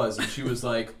 I was. And she was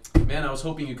like, man, I was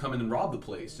hoping you'd come in and rob the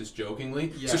place, just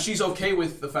jokingly. Yeah. So she's okay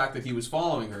with the fact that he was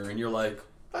following her, and you're like,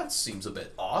 that seems a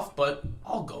bit off, but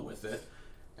I'll go with it.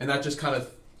 And that just kind of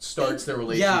starts their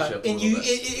relationship. Yeah, a and little bit.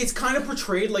 it's kind of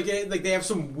portrayed like they have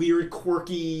some weird,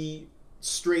 quirky,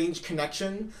 strange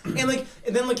connection, and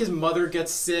then like his mother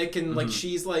gets sick, and like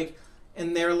she's like,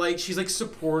 and they're like she's like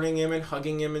supporting him and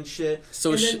hugging him and shit.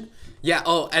 So and she, then, yeah.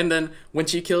 Oh, and then when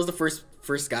she kills the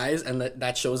first guys, and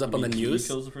that shows up on the news. He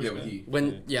kills the first Yeah, guy? but he-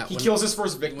 When he when- kills his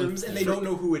first victims, and they don't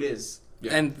know who it is.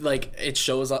 Yeah. and like it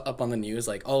shows up on the news,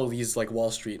 like, oh, these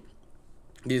Wall Street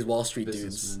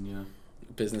dudes,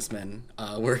 businessmen,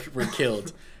 were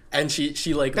killed. And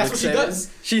she like That's looks what she at- does.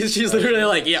 She's literally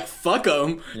like, yeah, fuck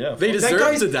them. Yeah, They fuck That deserve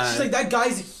guy's to die. she's like that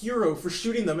guy's a hero for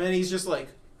shooting them, and he's just like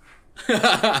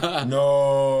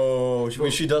No,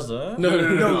 she does that.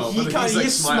 no, he but kind he's, of like, he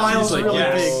smiling. smiles He's like, really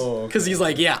yes. big. Oh, Because he's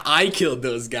like, yeah, I killed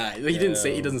those guys. He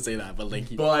Yeah. doesn't say that, but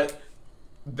like, But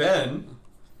then,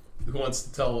 who wants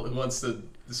to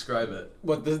describe it?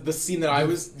 What the scene that I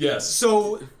was Yes.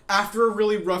 So after a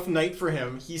really rough night for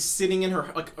him, he's sitting in her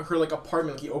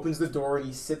apartment. Like, he opens the door and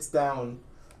he sits down,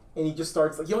 and he just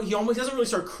starts like he almost doesn't really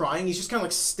start crying. He's just kind of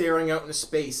like staring out into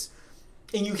space,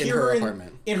 and you hear her her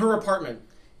apartment. in her apartment.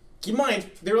 Keep in mind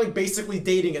they're like basically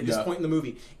dating at this Yeah. point in the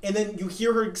movie, and then you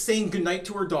hear her saying goodnight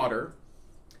to her daughter,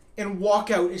 and walk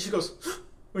out, and she goes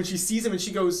when she sees him, and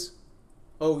she goes,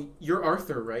 "Oh, you're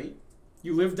Arthur, right?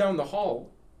 You live down the hall.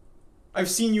 I've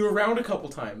seen you around a couple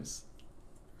times."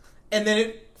 And then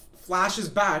it flashes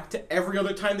back to every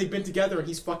other time they've been together, and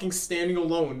he's fucking standing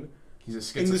alone He's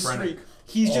a in the schizophrenic. street.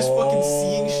 He's just fucking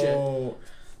seeing shit.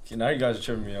 Okay, now you guys are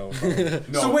tripping me out.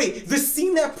 No. So wait, the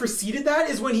scene that preceded that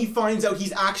is when he finds out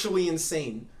he's actually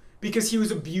insane because he was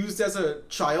abused as a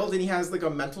child and he has like a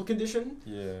mental condition,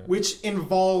 Yeah. which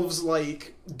involves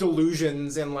like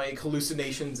delusions and like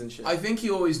hallucinations and shit. I think he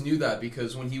always knew that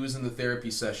because when he was in the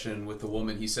therapy session with the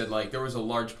woman, he said like there was a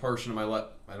large portion of my life.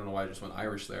 I don't know why I just went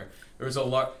Irish there. There was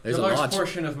a There's a large large-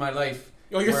 portion of my life.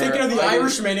 Oh, you're where thinking of the I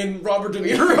was- Irishman in Robert De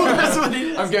Niro. That's what it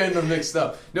is. I'm getting them mixed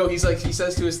up. No, he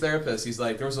says to his therapist, he's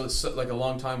like, there was a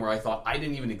long time where I thought I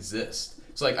didn't even exist.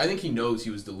 So like, I think he knows he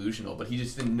was delusional, but he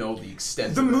just didn't know the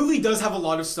extent. The of it. movie does have a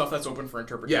lot of stuff that's open for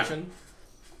interpretation.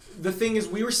 The thing is,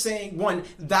 we were saying, one,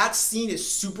 that scene is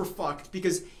super fucked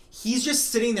because he's just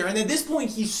sitting there, and at this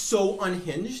point, he's so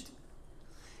unhinged.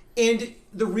 And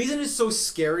the reason it's so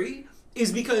scary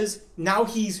is because now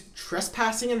he's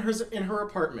trespassing in her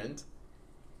apartment.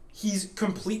 He's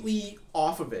completely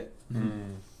off of it.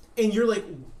 And you're like,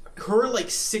 her like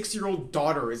 6-year-old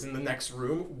daughter is in the next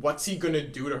room. What's he gonna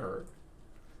do to her?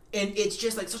 And it's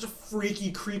just like such a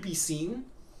freaky, creepy scene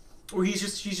where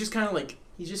she's just kind of like,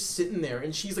 he's just sitting there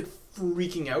and she's like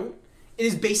freaking out and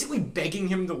is basically begging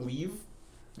him to leave.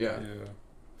 Yeah. Yeah.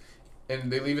 And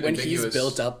they leave it when ambiguous. he's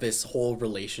built up this whole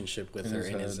relationship with In her his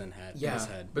in his head. head. Yeah. In his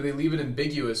head. But they leave it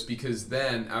ambiguous because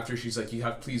then after she's like, "You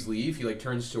have please leave," he like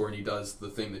turns to her and he does the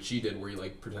thing that she did where he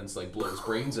like pretends to like blow his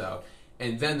brains out.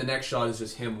 And then the next shot is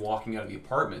just him walking out of the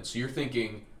apartment. So you're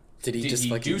thinking, Did he just do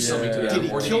fucking something to Yeah. them, Did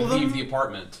he or did kill he leave them? the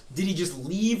apartment? Did he just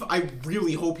leave? I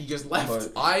really hope he just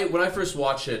left. But- When I first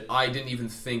watched it, I didn't even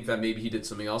think that maybe he did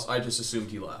something else. I just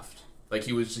assumed he left. Like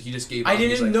he just gave up. I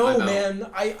He's didn't like, know, "I'm out." man.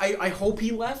 I hope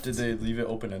he left. Did they leave it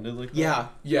open ended like that? Yeah.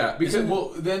 Yeah, because Isn't-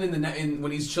 well, then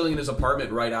when he's chilling in his apartment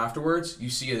right afterwards, you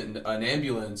see an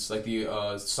ambulance, like the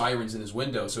sirens in his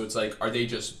window. So it's like, are they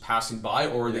just passing by,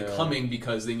 or are they Yeah. coming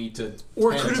because they need to?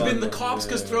 Or it tend could have to- been the cops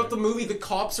because Yeah. throughout the movie the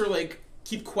cops are like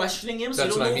keep questioning him, so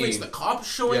That's you don't what know I if it's mean. the cops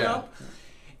showing Yeah. up.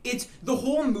 it's the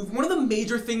whole movie. One of the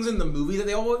major things in the movie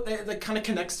that kind of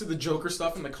connects to the Joker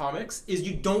stuff in the comics is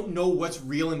you don't know what's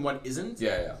real and what isn't.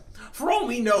 Yeah. For all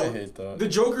we know, I hate that. the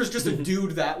Joker's just a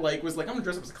dude that like was like, I'm gonna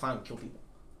dress up as a clown and kill people.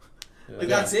 Like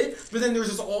that's it. But then there's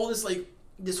just all this like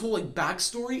this whole like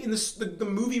backstory, and the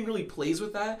movie really plays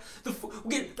with that.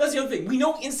 Okay, that's the other thing. We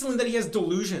know instantly that he has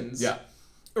delusions. Yeah.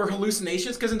 Or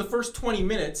hallucinations, because in the first 20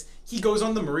 minutes he goes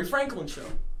on the Murray Franklin show.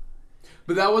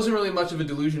 But that wasn't really much of a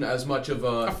delusion as much of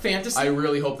A fantasy? I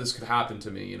really hope this could happen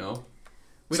to me, you know?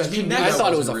 Which So he knew I that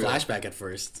thought it was a wasn't real. flashback at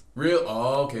first. Real?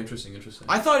 Oh, okay, interesting.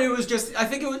 I thought it was just. I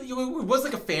think it was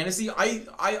like a fantasy.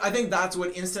 I think that's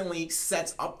what instantly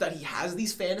sets up that he has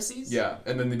these fantasies. Yeah,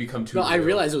 and then they become too No, I real.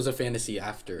 realized it was a fantasy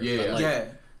after. Yeah, but yeah. like, Yeah.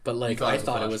 But like, thought it I was a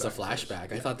thought it was a flashback first.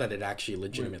 flashback. I thought that it actually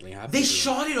legitimately happened. They to him.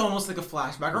 shot it almost like a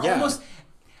flashback, or Yeah. almost.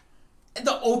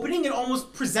 The opening, it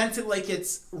almost presents it like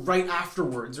it's right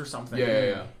afterwards or something.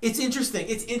 Yeah. It's interesting.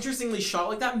 It's interestingly shot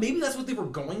like that. Maybe that's what they were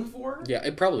going for. Yeah,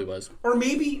 it probably was. Or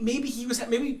maybe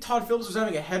Todd Phillips was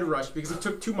having a head rush because he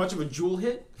took too much of a jewel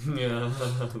hit. Yeah.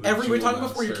 We're talking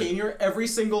before you came here. Every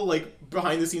single like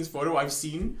behind the scenes photo I've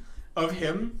seen of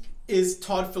him is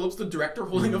Todd Phillips, the director,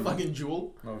 holding a fucking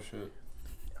jewel. Oh shit.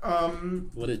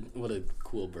 What a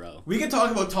cool bro. We can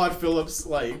talk about Todd Phillips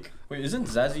like. Wait, isn't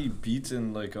Zazie Beetz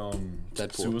in like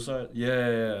Deadpool. Suicide?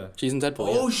 Yeah. She's in Deadpool.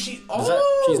 Oh,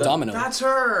 yeah. She's Domino. That's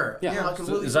her. Yeah. I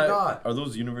completely Is that forgot. are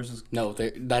those universes? No,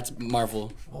 that's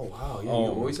Marvel. Oh wow, yeah, Oh. he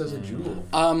always has a jewel.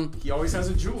 He always has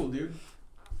a jewel, dude.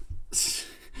 So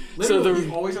Literally,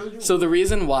 he always has a jewel. So the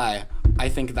reason why I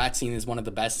think that scene is one of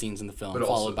the best scenes in the film, But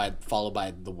also- followed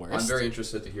by the worst. I'm very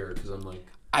interested to hear it because I'm like,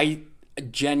 I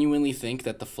genuinely think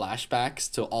that the flashbacks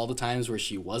to all the times where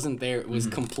she wasn't there was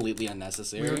completely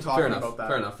unnecessary. we were talking fair enough, about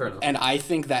that. fair enough. And I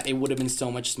think that it would have been so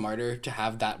much smarter to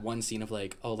have that one scene of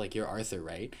like, oh, like you're Arthur,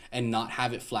 right? And not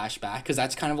have it flash back, because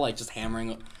that's kind of like just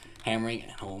hammering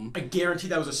it home. I guarantee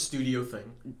that was a studio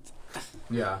thing.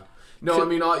 Yeah. No, I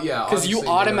mean, yeah. Because you obviously,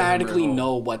 automatically hammer it home.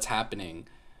 know what's happening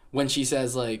when she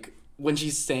says like, when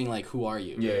she's saying like, who are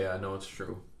you? Yeah, no, it's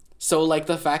true. So like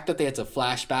the fact that they had to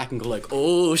flash back and go like,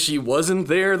 oh, she wasn't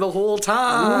there the whole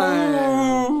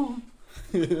time.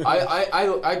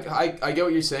 I get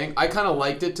what you're saying. I kind of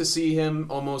liked it to see him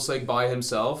almost like by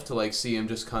himself, to like see him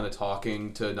just kind of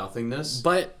talking to nothingness.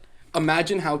 But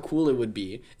imagine how cool it would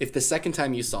be if the second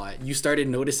time you saw it, you started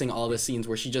noticing all the scenes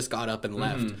where she just got up and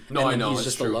left. No, and I then know he's it's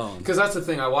just true. alone. Because that's the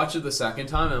thing. I watched it the second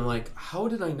time, and I'm like, how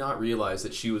did I not realize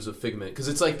that she was a figment? Because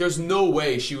it's like, there's no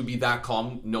way she would be that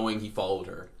calm knowing he followed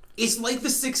her. It's like The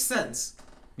Sixth Sense.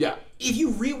 Yeah. If you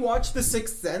rewatch The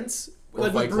Sixth Sense, Or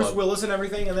like with Fight Bruce Club. Willis and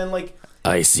everything, and then like,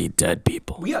 I see dead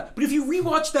people. yeah, but if you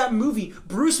rewatch that movie,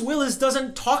 Bruce Willis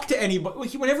doesn't talk to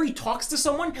anybody. Whenever he talks to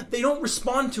someone, they don't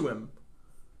respond to him.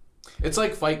 It's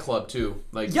like Fight Club too.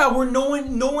 Like Yeah, where no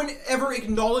one ever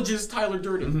acknowledges Tyler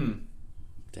Durden. Mm-hmm.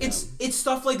 It's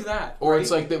stuff like that. Or right? it's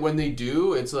like that when they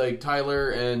do, it's like Tyler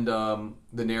and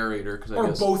the narrator, because I or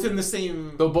guess both in the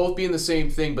same. they'll both be in the same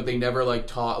thing, but they never like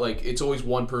talk. Like it's always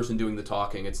one person doing the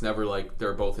talking. It's never like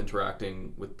they're both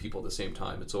interacting with people at the same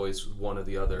time. It's always one or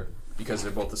the other because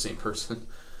they're both the same person.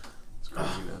 It's crazy,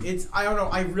 man. I don't know.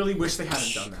 I really wish they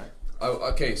hadn't done that.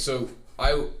 Oh, okay, so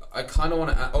I kind of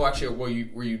want to. Oh, actually,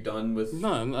 were you done with?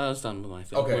 No, I was done with my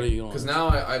thing. What are Okay, you because on? now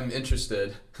I'm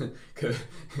interested,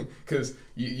 because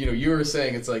you were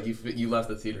saying it's like you left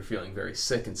the theater feeling very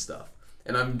sick and stuff,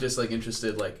 and I'm just like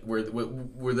interested, like were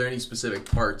there any specific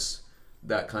parts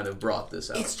that kind of brought this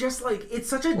out? It's just like it's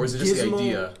such a Or is it just the dismal-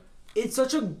 idea? It's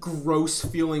such a gross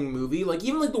feeling movie. Like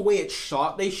even like the way it's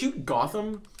shot, they shoot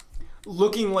Gotham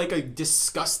looking like a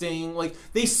disgusting. Like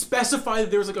they specify that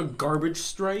there's like a garbage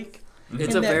strike.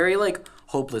 It's and a that- very like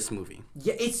hopeless movie.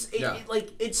 Yeah,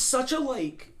 it's such a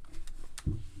like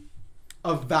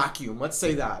a vacuum. Let's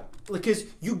say that. Because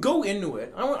you go into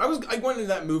it. I went into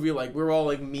that movie like we were all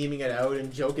like memeing it out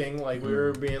and joking, like we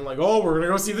were being like, oh, we're gonna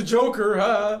go see the Joker,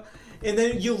 huh? And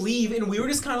then you leave, and we were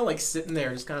just kind of like sitting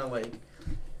there, just kind of like,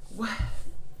 what?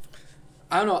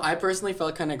 I don't know. I personally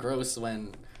felt kind of gross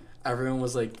when everyone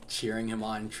was like cheering him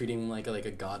on, treating him like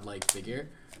a godlike figure.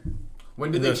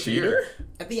 When did The they cheer?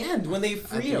 At the end, when they At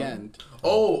free the him. end,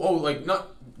 Oh, like not.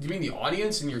 You mean the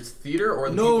audience in your theater or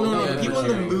the No, people no, in no. the People in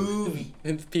the cheering? movie.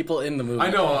 and people in the movie.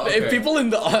 I know, If okay. people in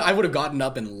the, I would have gotten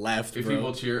up and left. If bro.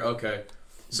 people cheer, okay.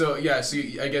 So yeah, so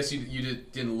I guess you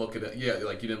didn't look at it. Yeah,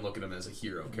 like you didn't look at him as a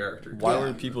hero character. Why Yeah.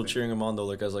 were people cheering him on though?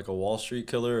 Like as like a Wall Street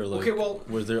killer, or like Okay, well-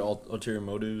 was there ulterior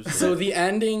motives? So the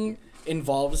ending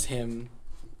involves him.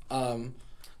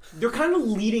 They're kind of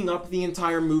leading up the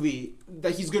entire movie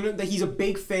that he's a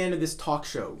big fan of this talk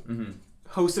show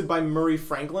hosted by Murray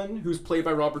Franklin, who's played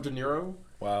by Robert De Niro.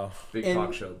 Wow. Big And-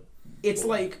 talk show. it's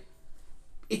like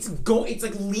it's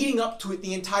like leading up to it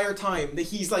the entire time that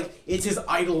he's like it's his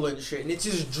idol and shit, and it's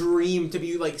his dream to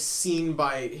be like seen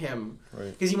by him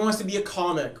because he wants to be a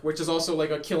comic, which is also like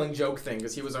a Killing Joke thing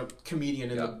because he was a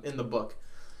comedian in the book.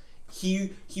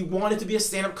 He wanted to be a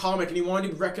stand-up comic and he wanted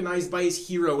to be recognized by his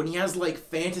hero, and he has like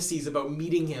fantasies about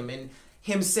meeting him and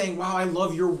him saying, "Wow, I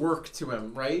love your work" to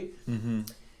him, right? Mm-hmm.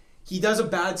 He does a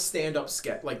bad stand-up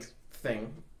sketch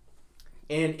thing.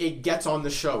 And it gets on the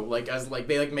show, like as like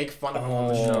they like make fun of him on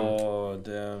the show. Oh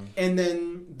damn! And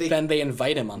then they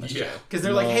invite him on the show because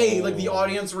they're like, hey, like the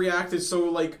audience reacted so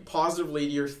like positively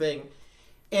to your thing,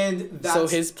 and that's so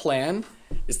his plan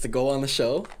is to go on the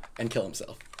show and kill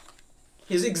himself.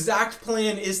 His exact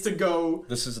plan is to go.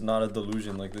 This is not a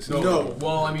delusion. Like this is no.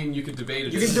 Well, I mean, you could debate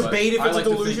it. You can debate if it's a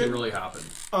delusion. To think it really happened.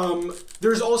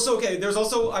 There's also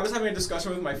I was having a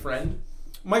discussion with my friend.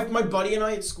 My buddy and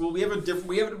I at school, we had an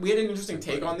interesting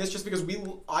take on this just because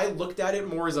I looked at it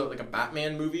more as a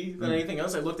Batman movie than anything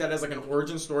else. I looked at it as like an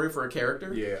origin story for a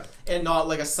character. Yeah. And not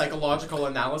like a psychological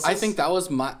analysis. I think that was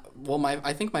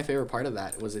I think my favorite part of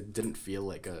that was it didn't feel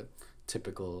like a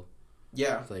typical it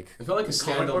felt like a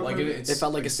standalone it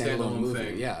felt like a standalone movie.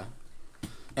 Thing. Yeah.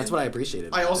 That's what I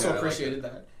appreciated. I also appreciated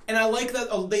that. And I like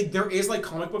that there is like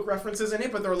comic book references in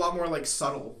it, but they're a lot more like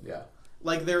subtle. Yeah.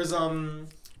 Like there's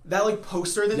that like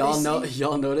poster that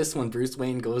y'all notice when Bruce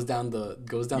Wayne goes down the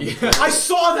I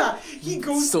saw that. He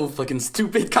goes so fucking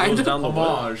stupid kind of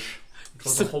homage.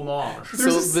 Homage.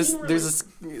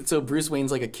 So Bruce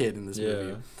Wayne's like a kid in this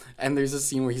movie. And there's a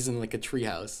scene where he's in like a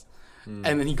treehouse. And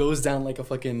then he goes down like a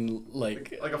fucking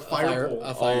like a fire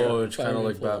pole. It's kind of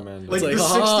like Batman. Like the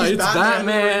 60s it's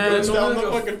Batman.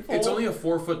 It's only a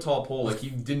 4-foot tall pole. Like he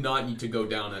did not need to go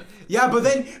down it. Yeah, but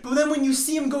then when you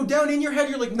see him go down in your head,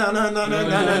 you're like, no. Man,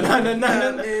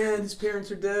 his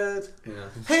parents are dead. Yeah.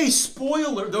 Hey,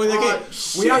 spoiler! Though, we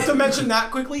have to mention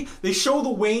that quickly. They show the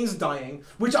Waynes dying,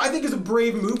 which I think is a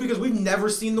brave move because we've never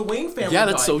seen the Wayne family. Yeah,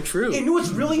 that's so true. And what's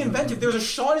really inventive? There's a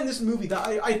shot in this movie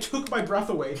that I took my breath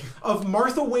away of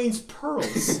Martha Wayne's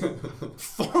pearls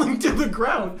falling to the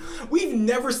ground. We've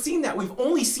never seen that. We've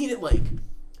only seen it like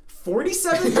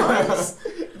 47 times.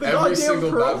 Every single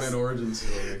pearls. Batman origin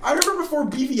story. I remember before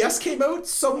BVS came out,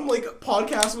 some like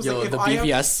podcast was like, if the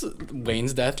BVS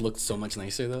Wayne's death looked so much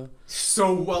nicer though.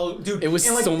 So well, dude. It was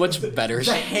so much better.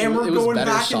 The hammer going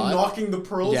back and knocking the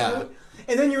pearls out.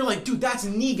 And then you're like, dude, that's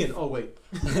Negan. Oh wait.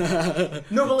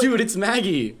 No, but dude, it's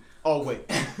Maggie. Oh wait.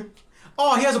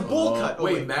 Oh, he has a bowl cut. Oh,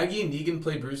 wait, Maggie and Negan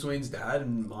played Bruce Wayne's dad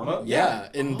and mom? Yeah,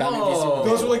 in Batman v Superman.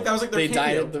 Those were like, that was like their they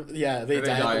cameo. died. They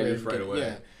died right away.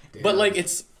 Yeah. But like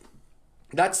it's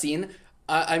that scene.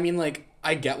 I mean, like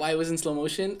I get why it was in slow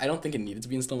motion. I don't think it needed to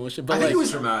be in slow motion, but I think like it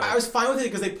was dramatic. I was fine with it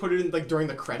because they put it in like during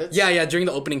the credits. Yeah, during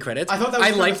the opening credits. I thought that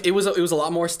was I liked it was a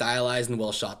lot more stylized and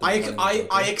well shot.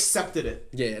 I accepted it.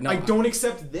 Yeah, no, I don't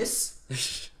accept this.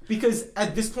 Because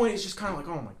at this point, it's just kind of like,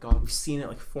 oh my god, we've seen it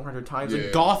like 400 times.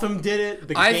 Like Gotham did it.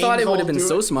 I thought it would have been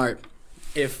so smart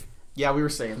if we were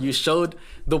saying you showed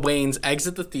the Waynes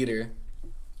exit the theater,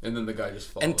 and then the guy just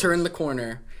follows. And turn the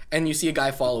corner, and you see a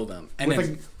guy follow them, and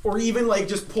then, or even like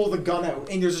just pull the gun out,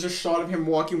 and there's just a shot of him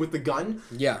walking with the gun.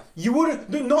 Yeah, you would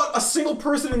not a single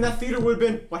person in that theater would have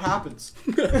been. What happens?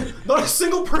 Not a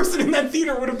single person in that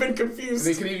theater would have been confused.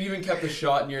 They could have even kept the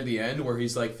shot near the end where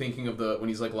he's like thinking of when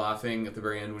he's like laughing at the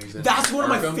very end when he's in. That's one of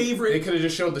my favorite. They could have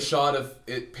just showed the shot of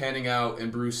it panning out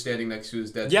and Bruce standing next to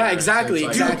his dead. Yeah, exactly.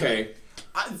 Like, exactly. Okay.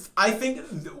 I think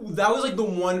that was like the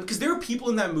one because there are people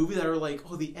in that movie that are like,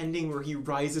 oh, the ending where he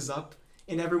rises up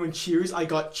and everyone cheers. I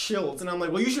got chills, and I'm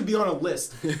like, well, you should be on a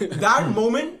list. That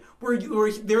moment where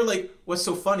they're like, what's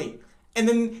so funny? And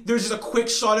then there's just a quick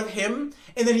shot of him,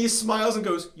 and then he smiles and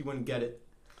goes, you wouldn't get it.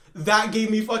 That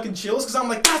gave me fucking chills because I'm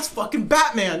like, that's fucking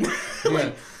Batman.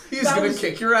 Like, he's gonna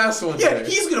kick your ass one day. Yeah,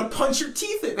 he's gonna punch your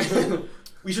teeth in.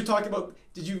 We should talk about.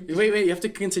 Did you wait? You have to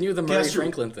continue the Murray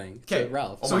Franklin thing. Okay,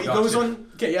 Ralph. So he goes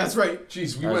on. Okay, yeah, that's right.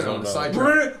 Jeez, we went on a side.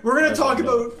 We're gonna talk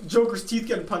about Joker's teeth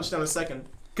getting punched down in a second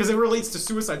because it relates to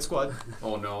Suicide Squad.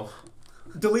 Oh no.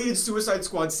 Deleted Suicide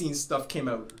Squad scene stuff came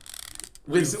out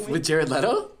with Jared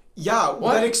Leto. Yeah,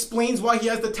 what? That explains why he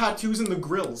has the tattoos and the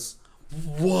grills.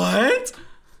 What?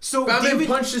 So Batman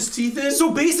punched his teeth in.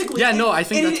 So basically, I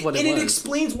think that's what it was. And it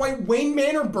explains why Wayne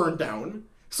Manor burned down.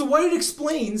 So what it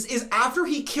explains is after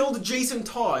he killed Jason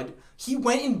Todd, he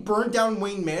went and burned down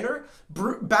Wayne Manor.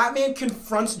 Batman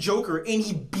confronts Joker and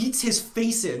he beats his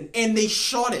face in, and they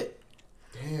shot it.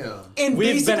 Damn. And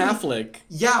with Ben Affleck.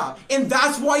 Yeah, and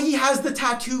that's why he has the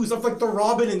tattoos of like the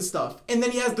Robin and stuff, and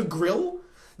then he has the grill.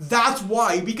 That's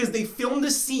why, because they filmed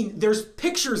this scene. There's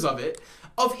pictures of it.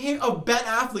 of Ben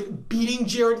Affleck beating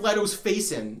Jared Leto's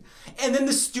face in, and then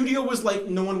the studio was like,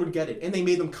 no one would get it, and they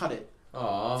made them cut it.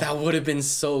 Aw. That would have been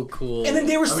so cool. And then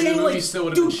they were saying the movie like, still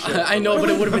would've been dude, shit. I know, but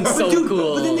it would have been so dude,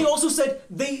 cool. But then they also said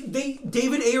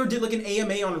David Ayer did like an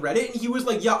AMA on Reddit, and he was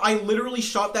like, yeah, I literally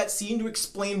shot that scene to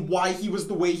explain why he was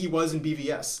the way he was in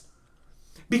BVS,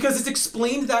 because it's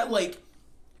explained that like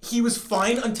he was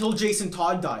fine until Jason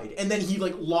Todd died, and then he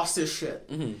like lost his shit.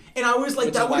 And I was like,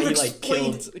 Which that is why would have he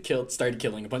explained. started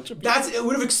killing a bunch of people. It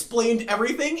would have explained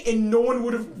everything, and no one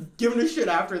would have given a shit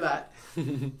after that.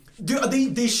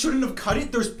 Dude, they shouldn't have cut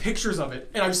it. There's pictures of it,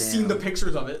 and I've seen the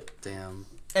pictures of it. Damn.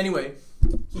 Anyway,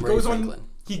 Murray Franklin.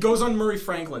 He goes on Murray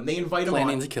Franklin. They invite him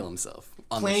Planning on. to kill himself.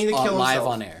 Planning to kill live himself.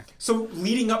 on air. So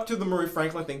leading up to the Murray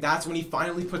Franklin thing, that's when he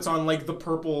finally puts on like the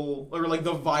purple or like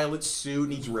the violet suit.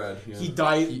 And It's red. Yeah. He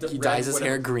dyes. He dyes his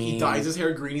hair green. He dyes his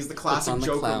hair green. He's the classic on the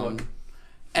Joker clown. look.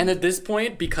 And at this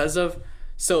point,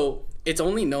 so it's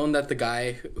only known that the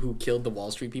guy who killed the Wall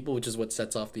Street people, which is what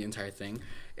sets off the entire thing,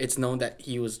 it's known that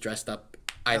he was dressed up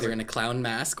either in a clown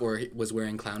mask or he was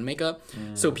wearing clown makeup.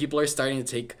 So people are starting to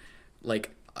take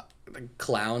like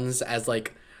clowns as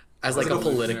like a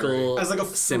political As like a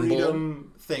symbol.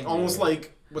 freedom thing, almost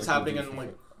like what's Like happening a in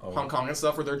like oh. Hong Kong and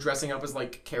stuff, where they're dressing up as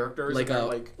like characters. like and a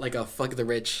they're, like a fuck the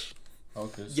rich.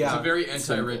 Okay. So Yeah. It's a very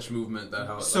anti-rich movement. That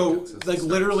how it, So, gets its like,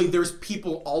 start. literally, there's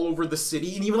people all over the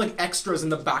city, and even, like, extras in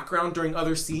the background during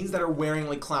other scenes that are wearing,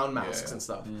 like, clown masks Yeah. and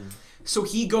stuff. So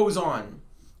he goes on,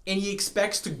 and he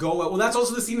expects to go out. Well, that's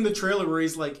also the scene in the trailer where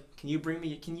he's like, can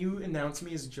you announce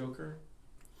me as Joker?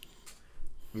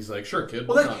 He's like, sure, kid.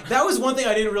 Well, why not?" that was one thing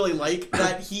I didn't really like,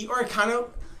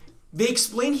 they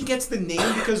explain he gets the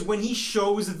name because when he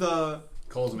shows the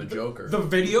calls him a Joker.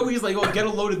 video, he's like, oh, get a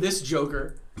load of this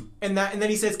Joker. And then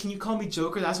he says, can you call me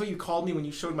Joker? That's what you called me when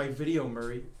you showed my video,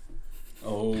 Murray.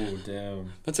 Oh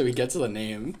damn. That's how he gets the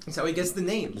name. That's how he gets the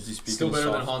name. Does he speak Still in better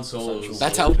than soft- Han Solo's. sensual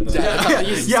That's voice? how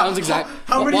he Yeah. sounds exact.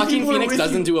 How many Joaquin people are Phoenix with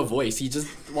doesn't you? do a voice. He just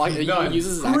he None.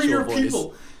 uses his Who are actual your voice.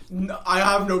 people? No, I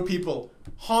have no people.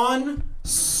 Han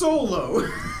Solo.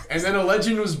 And then a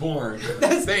legend was born.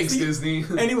 Thanks, see- Disney.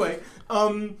 Anyway,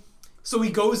 so he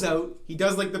goes out. He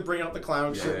does like the bring out the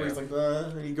clown shit where he's like,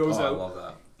 and he goes I out. love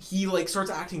that. He like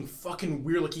starts acting fucking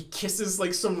weird. Like he kisses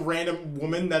like some random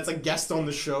woman that's a guest on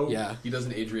the show. Yeah. He does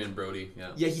an Adrian Brody.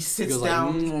 Yeah. Yeah, he He sits goes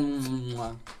down.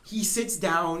 like, He sits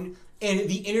down, and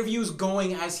the interview's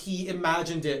going as he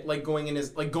imagined it, like going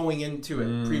into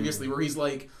it previously, where he's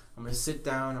like, I'm gonna sit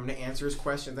down, I'm gonna answer his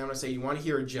questions, I'm gonna say, you want to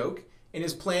hear a joke? And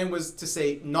his plan was to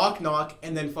say knock knock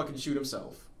and then fucking shoot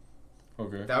himself.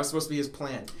 Okay. That was supposed to be his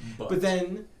plan. But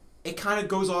then it kind of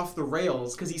goes off the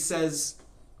rails because he says,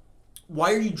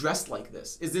 why are you dressed like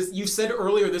this? You said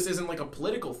earlier this isn't like a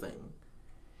political thing.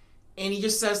 And he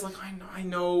just says like, I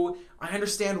know, I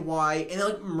understand why. And then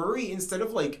like Murray, instead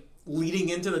of like leading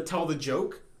into tell the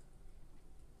joke,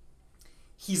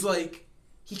 he's like,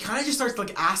 he kind of just starts to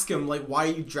like ask him like, why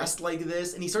are you dressed like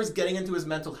this? And he starts getting into his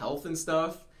mental health and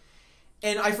stuff.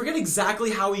 And I forget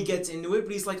exactly how he gets into it,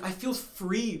 but he's like, I feel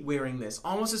free wearing this.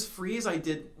 Almost as free as I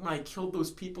did when I killed those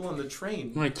people on the train.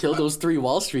 I'm gonna kill those 3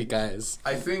 Wall Street guys.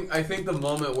 I think the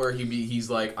moment where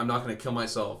he's like, I'm not gonna kill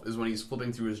myself, is when he's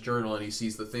flipping through his journal and he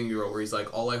sees the thing he wrote where he's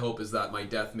like, all I hope is that my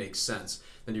death makes sense.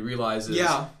 Then he realizes,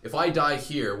 if I die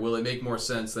here, will it make more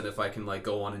sense than if I can like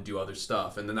go on and do other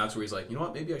stuff? And then that's where he's like, you know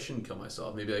what? Maybe I shouldn't kill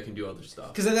myself. Maybe I can do other stuff.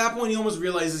 Because at that point, he almost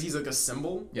realizes he's like a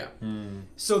symbol. Yeah.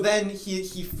 So then he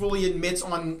fully admits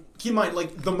on, keep in mind,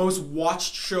 like the most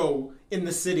watched show in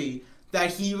the city,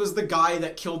 that he was the guy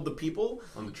that killed the people.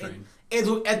 On the train. And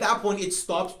so at that point, it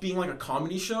stops being like a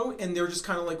comedy show, and they're just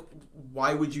kind of like,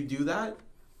 why would you do that?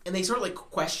 And they start like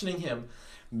questioning him.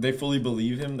 They fully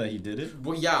believe him that he did it?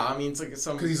 Well, yeah, I mean, it's like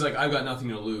some... Because he's like, I've got nothing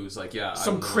to lose. Like, yeah.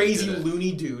 some crazy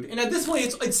loony dude. And at this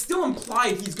point, it's still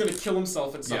implied he's going to kill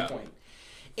himself at some point.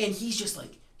 And he's just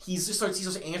like, he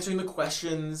starts answering the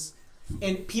questions,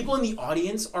 and people in the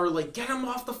audience are like, get him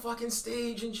off the fucking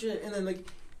stage and shit. And then like,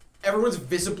 everyone's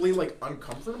visibly like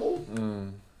uncomfortable.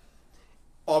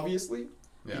 Obviously.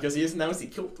 Yeah. Because he has announced he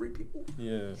killed 3 people.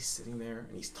 Yeah. He's sitting there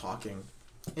and he's talking.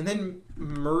 And then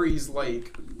Murray's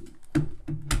like,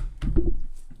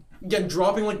 again,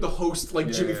 dropping like the host,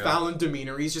 like Jimmy Fallon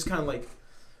demeanor. He's just kind of like,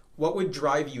 what would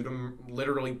drive you to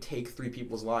literally take 3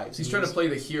 people's lives? He's trying to play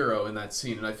the hero in that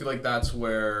scene, and I feel like that's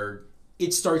where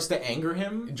it starts to anger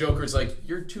him. Joker's like,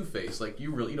 you're Two-Face. Like,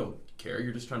 you don't care.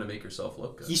 You're just trying to make yourself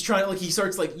look good. He's trying, like, he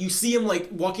starts, like, you see him, like,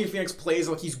 Joaquin Phoenix plays,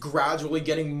 like, he's gradually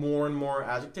getting more and more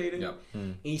agitated. Yeah.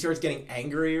 And he starts getting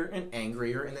angrier and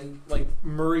angrier, and then, like,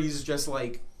 Murray's just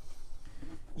like,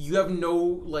 you have no,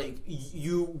 like,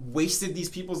 you wasted these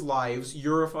people's lives.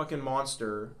 You're a fucking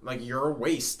monster. Like, you're a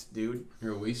waste, dude.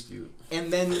 You're a waste, dude.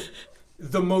 And then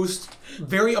the most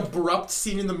very abrupt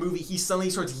scene in the movie, he suddenly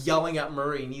starts yelling at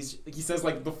Murray, and he says,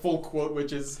 like, the full quote,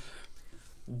 which is,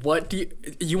 What do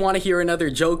you want to hear another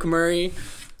joke, Murray?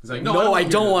 He's like, No, I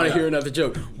don't want to hear another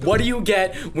joke. What do you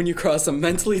get when you cross a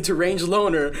mentally deranged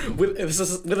loner with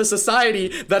a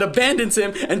society that abandons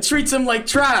him and treats him like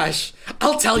trash?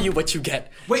 I'll tell you what you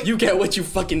get. Wait. You get what you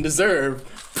fucking deserve.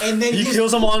 and then He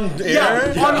kills him on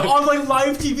air? on like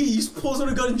live TV, he just pulls out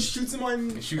a gun and shoots him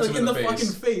in the fucking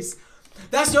face.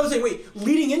 That's the other thing. Wait,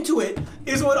 leading into it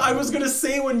is what I was gonna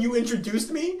say when you introduced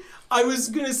me. I was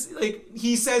gonna like,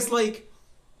 he says like,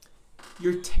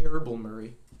 "You're terrible,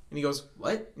 Murray," and he goes,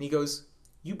 "What?" And he goes,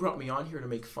 "You brought me on here to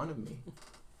make fun of me."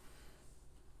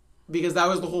 Because that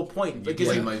was the whole point. You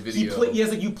played my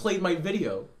video. You played my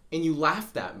video and you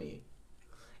laughed at me,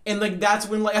 and like that's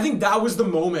when like I think that was the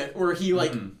moment where he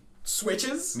like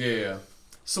switches. Yeah.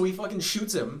 So he fucking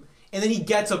shoots him, and then he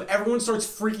gets up. Everyone starts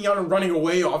freaking out and running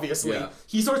away, obviously. Yeah.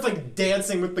 He starts, like,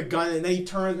 dancing with the gun, and then he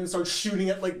turns and starts shooting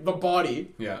at, like, the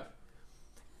body. Yeah.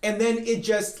 And then it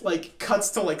just, like,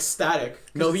 cuts to, like, static.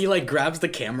 No, he like grabs the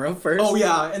camera first. Oh,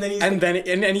 yeah, and then he's... And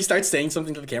then he starts saying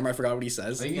something to the camera. I forgot what he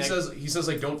says. I think he says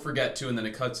like, "Don't forget to," and then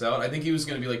it cuts out. I think he was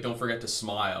gonna be like, "Don't forget to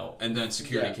smile," and then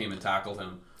security came and tackled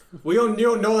him. We don't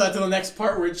know that till the next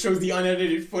part where it shows the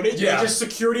unedited footage. Yeah. And just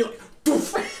security, like,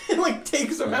 poof, and, like,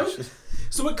 takes him out.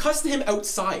 So it cuts to him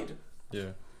outside.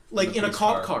 Yeah. Like, in a police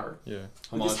cop car. Yeah.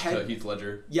 With his Homage head... to Heath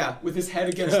Ledger. Yeah, with his head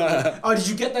against... Oh, did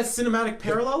you get that cinematic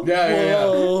parallel?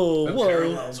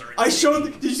 Whoa. I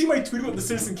showed... Did you see my tweet about the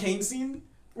Citizen Kane scene?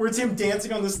 Where it's him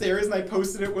dancing on the stairs, and I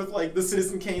posted it with, like, the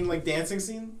Citizen Kane, like, dancing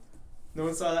scene? No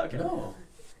one saw that? Okay. No.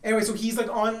 Anyway, so he's, like,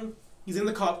 he's in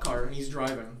the cop car, and he's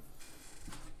driving.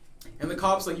 And the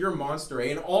cop's like, "You're a monster, eh?"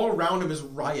 And all around him is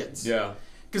riots. Yeah.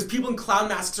 Because people in clown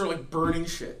masks are, like, burning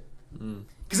shit.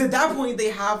 Because at that point, they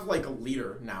have, like, a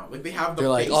leader now. Like, they have the They're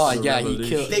like, face. "Oh yeah, he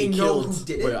killed." They he know killed. who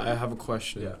did it. Wait, I have a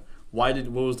question. Yeah. What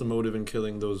was the motive in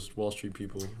killing those Wall Street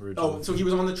people originally? Oh, so he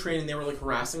was on the train, and they were, like,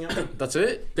 harassing him? That's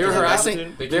it? They're Yeah, harassing. they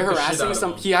kicked They're the shit harassing out of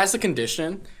some. him. He has a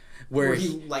condition where Where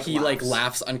he laughs.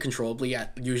 laughs uncontrollably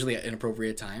usually at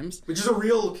inappropriate times. Which is a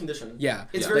real condition. Yeah,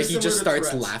 It's very like he just similar to starts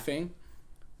Tourette's. laughing.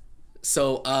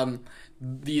 So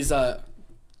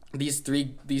these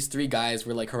three guys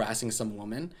were like harassing some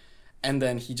woman, and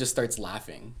then he just starts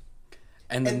laughing,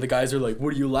 and then And the guys are like,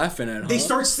 "What are you laughing at?" They huh?"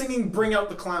 start singing "Bring Out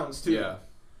the Clowns" too. Yeah.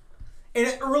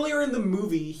 And earlier in the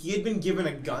movie, he had been given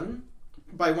a gun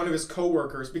by one of his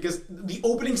coworkers because the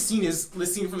opening scene is the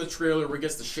scene from the trailer where he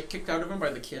gets the shit kicked out of him by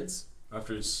the kids,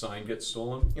 After his sign gets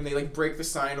stolen. and they like break the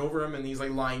sign over him, and he's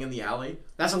like lying in the alley.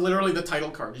 That's literally the title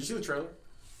card. Did you see the trailer?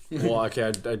 Well, okay,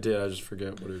 I did. I just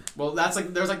forget what it... Well, that's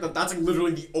like that's like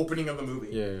literally the opening of the movie.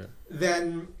 Yeah.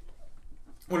 Then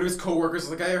one of his coworkers is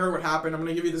like, "I heard what happened. I'm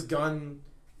gonna give you this gun."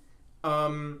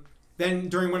 Then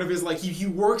during one of his like he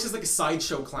works as like a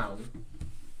sideshow clown,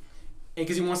 and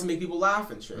because he wants to make people laugh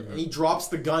and shit, and he drops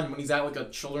the gun when he's at like a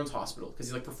children's hospital because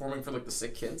he's like performing for like the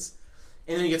sick kids,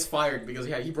 and then he gets fired because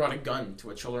he brought a gun to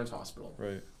a children's hospital.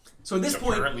 Right. So at this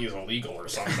point, Apparently is illegal or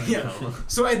something. yeah.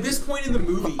 So at this point in the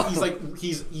movie, he's like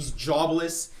he's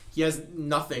jobless. He has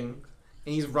nothing,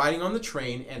 and he's riding on the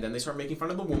train. And then they start making fun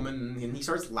of the woman, and he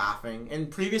starts laughing. And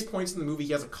previous points in the movie,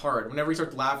 he has a card. Whenever he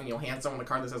starts laughing, he'll hand someone a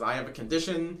card that says, "I have a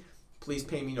condition. Please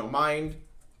pay me no mind."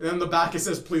 And then on the back it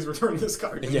says, "Please return this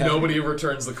card." Yeah. Nobody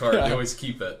returns the card. Yeah. They always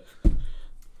keep it.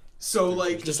 So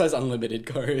like, just has unlimited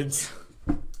cards.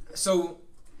 so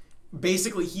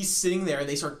basically, he's sitting there, and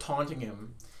they start taunting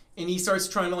him. And he starts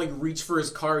trying to like reach for his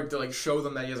card to like show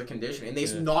them that he has a condition, and they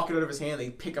just knock it out of his hand. They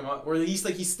pick him up, or he's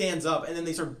like he stands up, and then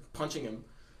they start punching him.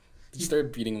 You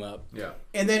start beating him up. Yeah.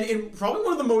 And then in probably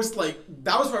one of the most like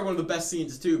that was probably one of the best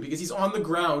scenes too, because he's on the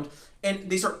ground and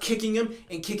they start kicking him,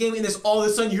 and this all of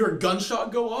a sudden you hear a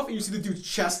gunshot go off, and you see the dude's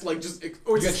chest like just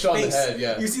or You his get shot in the face. head,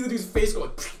 yeah. You see the dude's face go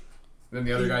like. Then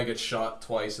the other guy gets shot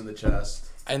twice in the chest.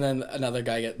 And then the other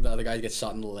guy gets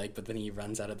shot in the leg, but then he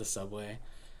runs out of the subway.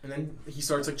 And then he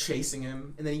starts like chasing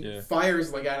him, and then he Yeah.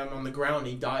 fires like at him on the ground. And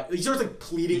he dies. He starts like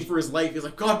pleading for his life. He's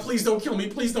like, "God, please don't kill me!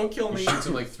 Please don't kill me!" He shoots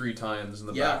him like 3 times in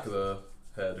the Yeah. back of the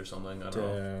head or something. I don't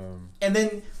know. Damn. And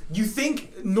then you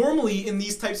think normally in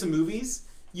these types of movies,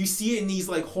 you see it and he's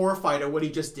like horrified at what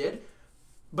he just did,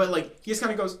 but like he just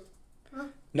kind of goes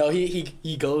No,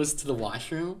 he goes to the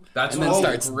washroom That's and then one of the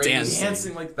starts greatest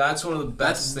dancing. like That's one of the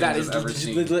best That things is I've ever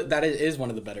seen. that is one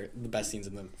of the best scenes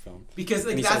in the film. because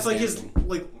like And he that's starts like dancing. his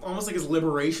like almost like his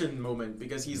liberation moment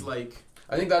because he's like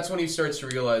I think that's when he starts to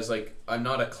realize, like, I'm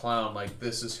not a clown. Like,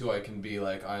 this is who I can be.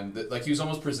 Like, like, he was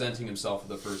almost presenting himself for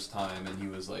the first time, and he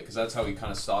was like, because that's how he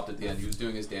kind of stopped at the end. He was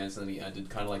doing his dance, and then he ended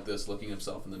kind of like this, looking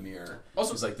himself in the mirror.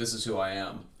 Also, he's like, this is who I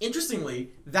am.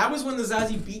 Interestingly, that was when the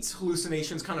Zazie Beetz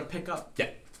hallucinations kind of pick up.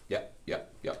 Yeah.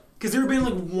 Because they were being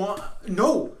like, what?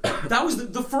 No, that was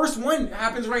the first one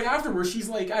happens right after where she's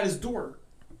like at his door.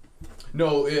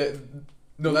 No,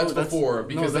 that's before,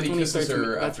 because then he kisses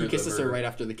her That's after he kisses the her murder. right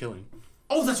after the killing.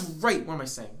 Oh, that's right. What am I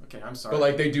saying? Okay, I'm sorry. But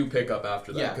like they do pick up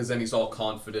after that, Yeah. because then he's all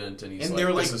confident and he's and like,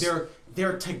 they're like this is-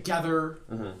 they're together.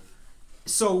 Mhm.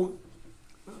 So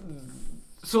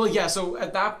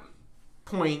at that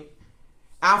point,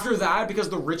 after that, because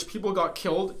the rich people got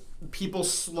killed, people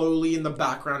slowly in the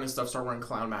background and stuff start wearing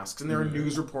clown masks, and there are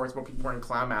news reports about people wearing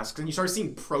clown masks, and you start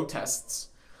seeing protests,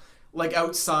 like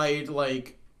outside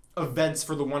like events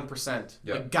for the 1%,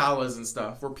 Yeah. like galas and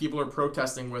stuff, where people are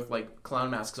protesting with like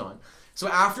clown masks on. So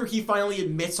after he finally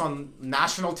admits on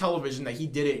national television that he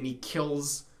did it and he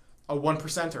kills a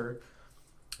 1%er,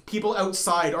 people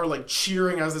outside are like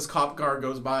cheering as this cop car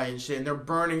goes by and shit, and they're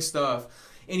burning stuff.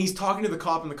 And he's talking to the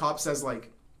cop, and the cop says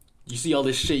like, You see all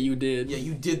this shit you did. "Yeah,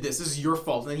 you did this. This is your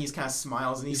fault." And then he kind of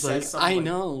smiles and he He's says like, something I like,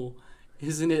 know.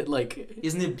 Isn't it like...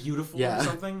 "Isn't it beautiful?" Yeah. or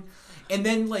something. And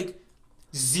then like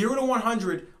 0 to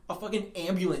 100, a fucking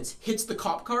ambulance hits the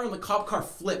cop car, and the cop car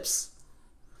flips.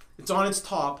 It's on its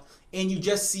top, and you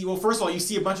just see. Well, first of all, you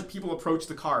see a bunch of people approach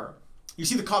the car. You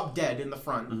see the cop dead in the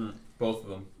front. Mm-hmm. Both of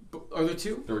them. Are there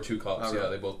two? There were two cops. Oh, yeah, right.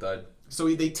 they both died. So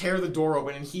they tear the door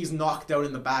open, and he's knocked out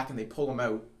in the back, and they pull him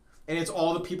out. And it's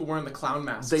all the people wearing the clown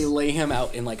masks. They lay him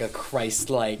out in like a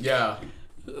Christ-like... Yeah.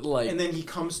 Like... And then he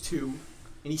comes to,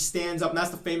 and he stands up, and that's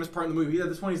the famous part in the movie. At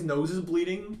this point, his nose is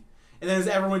bleeding. And then as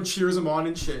everyone cheers him on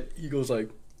and shit, He goes like...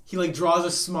 he like draws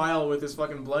a smile with his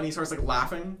fucking blood, and he starts like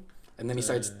laughing. And then he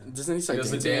starts... Doesn't he start He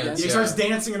does the dancing again? dance. He Yeah. starts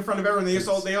dancing in front of everyone.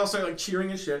 They all start like cheering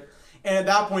and shit. And at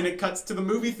that point, it cuts to the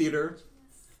movie theater,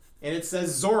 and it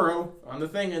says Zorro on the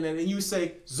thing, and then you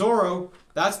say, "Zorro,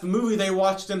 that's the movie they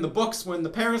watched in the books when the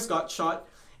parents got shot."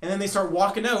 And then they start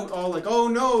walking out, all like, "Oh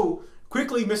no!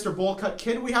 Quickly, Mr. Bowl-Cut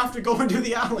Kid, we have to go into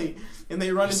the alley." And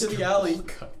they run into the alley.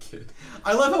 God, kid.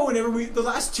 I love how whenever the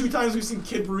last 2 times we've seen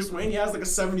Kid Bruce Wayne, he has like a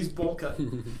 70s bowl cut.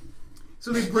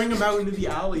 So they bring him out into the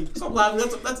alley. Stop laughing.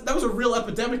 That was a real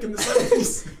epidemic in the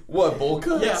 70s. What, bowl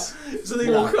cuts? Yeah. So they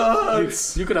Bowl walk.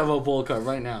 cuts! You could have a bowl cut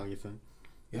right now, Ethan.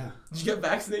 Yeah. Did you get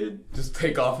vaccinated? Just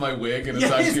take off my wig and it's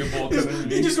Yeah, actually a bowl cut.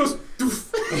 he just goes.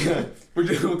 Doof. What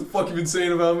the fuck you been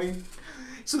saying about me?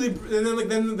 So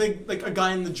then a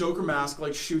guy in the Joker mask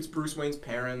like shoots Bruce Wayne's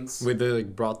parents. Wait, they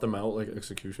like brought them out like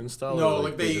execution style? No, or,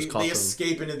 like they just caught them?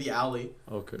 escape into the alley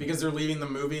Okay. because they're leaving the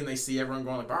movie and they see everyone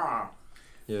going like ah.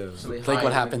 Yeah. So they It's like hide.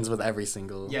 what happens with every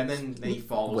single Yeah, and then he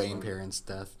follows Wayne them. parent's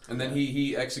death. And then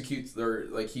he executes, or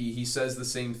like he says the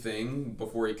same thing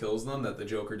before he kills them that the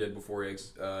Joker did before he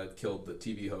killed the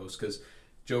TV host, because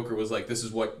Joker was like, this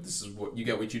is what you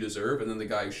get what you deserve, and then the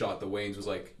guy who shot the Waynes was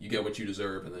like, you get what you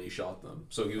deserve, and then he shot them.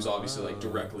 So he was obviously like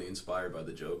directly inspired by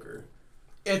the Joker.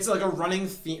 It's like a running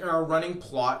theme or a running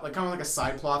plot, like kind of like a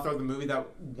side plot throughout the movie that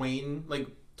Wayne, like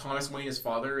Thomas Wayne, his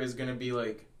father, is gonna be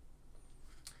like,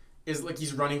 is like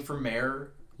he's running for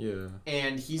mayor. Yeah.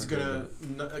 And he's gonna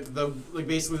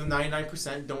basically the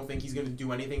 99% don't think he's gonna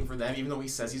do anything for them, even though he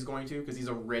says he's going to, because he's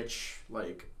a rich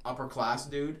like upper class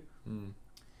dude. Mm.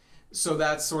 So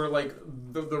that's sort of like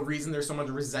the reason there's so much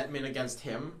resentment against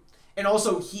him. And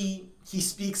also he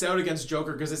speaks out against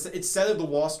Joker because it's said that the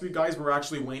Wall Street guys were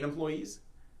actually Wayne employees.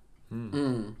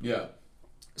 Yeah.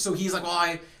 So he's like,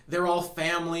 "Oh, they're all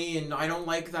family, and I don't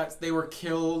like that they were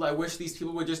killed. I wish these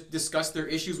people would just discuss their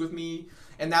issues with me."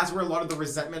 And that's where a lot of the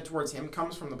resentment towards him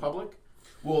comes from the public.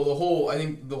 Well, I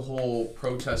think the whole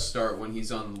protests start when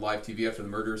he's on live TV after the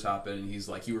murders happen, and he's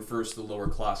like, he refers to the lower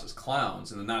class as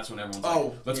clowns, and then that's when everyone's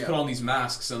like, let's put on these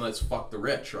masks and let's fuck the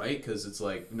rich, right? Because it's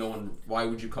like, no one, why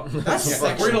would you call That's yeah,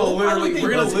 sexual. we're gonna Why would they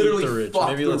literally the rich. fuck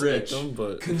Maybe the let's rich eat them,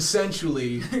 but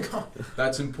consensually.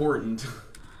 That's important.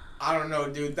 I don't know,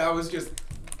 dude. That was just.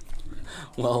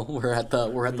 Well, we're at the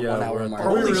Yeah, 1 hour we're at mark. the-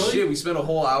 Holy really? shit, we spent a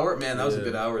whole hour? Man, that was a Yeah.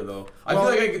 good hour, though. I Well-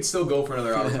 feel like I could still go for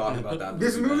another hour talking about that movie.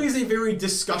 This movie man. is a very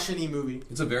discussion-y movie.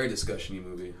 It's a very discussion-y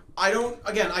movie. I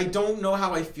don't know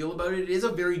how I feel about it. It is a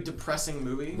very depressing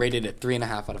movie. Rated at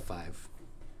 3.5 out of 5.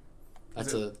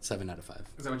 That's Is a 7 out of 5.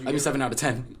 Is that what you I mean gave 7 it? out of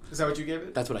 10. Is that what you gave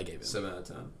it? That's what I gave it. 7 out of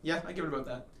 10. Yeah, I give it about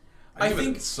that. I I give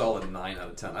think- it a solid 9 out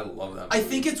of 10. I love that movie. I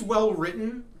think it's well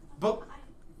written, but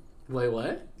Wait,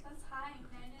 what? That's high.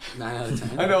 9 out of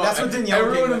 10. I know. That's what Danielle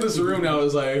Everyone gave in this room now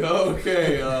is like,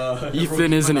 okay.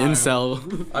 Ethan is an incel.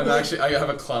 I have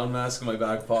a clown mask in my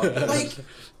back pocket. Like,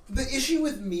 the issue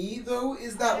with me though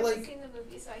is that I haven't like seen the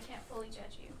movie, so I can't fully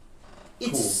judge you.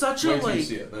 it's Cool. such a Wait till you like.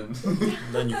 see it, then.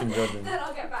 Then you can judge him. Then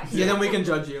I'll get back to Yeah, you. then we can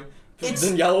judge you. It's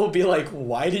Danielle will be like,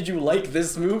 "Why did you like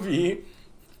this movie?" I don't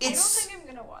it's think I'm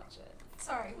gonna watch it.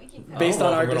 Sorry, we keep. Based I don't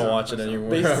on know our if I'm gonna design- watch it anymore.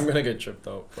 based- I'm gonna get tripped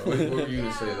out. What Probably. were you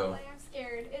gonna say though? Like, I'm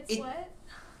scared. It's It- what?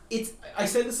 it's. I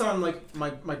said this on like my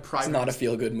private. It's not a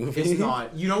feel-good movie. It's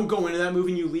not. You don't go into that movie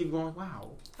and you leave going, wow.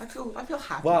 I feel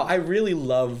happy. Wow, I really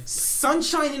love.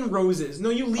 Sunshine and Roses. No,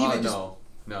 you leave it No,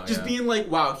 just yeah. being like,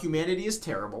 wow, humanity is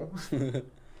terrible.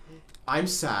 I'm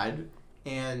sad,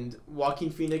 and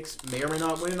Joaquin Phoenix may or may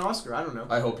not win an Oscar. I don't know.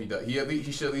 I hope he does.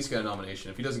 He should at least get a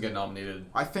nomination. If he doesn't get nominated,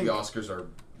 I think the Oscars are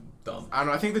dumb. I don't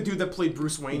know. I think the dude that played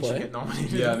Bruce Wayne should What? get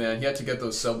nominated. Yeah, man, he had to get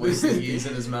those Subway thingies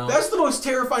in his mouth. That's the most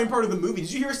terrifying part of the movie.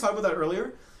 Did you hear us talk about that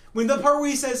earlier? When the part where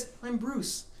he says, "I'm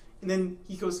Bruce," and then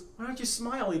he goes, "Why don't you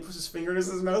smile?" He puts his finger in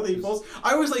his mouth and he pulls.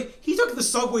 I was like, he took the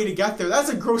subway to get there. That's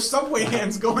a gross Subway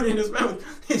hands going in his mouth.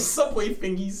 His Subway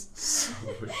fingies.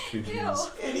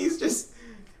 Ew. And he's just.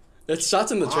 It's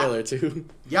shots in the trailer too.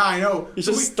 Yeah, I know. He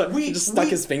just stuck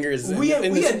his fingers in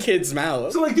this kid's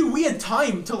mouth. So like, dude, we had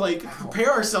time to like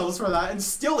prepare ourselves for that, and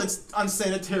still it's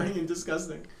unsanitary and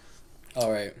disgusting.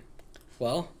 All right.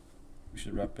 Well, We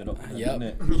should wrap it up. Yep.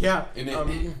 Innit? Yeah.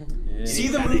 Yeah. See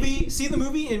the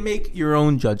movie, and make your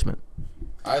own judgment.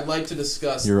 I'd like to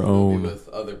discuss Your the movie own. with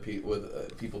other people,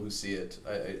 people who see it.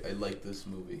 I like this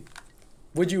movie.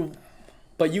 would you?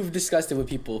 But you've discussed it with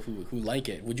people who like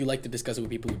it. Would you like to discuss it with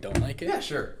people who don't like it? Yeah,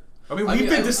 sure. I mean, we've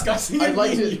been discussing it. I'd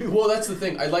like me and to. you. Well, that's the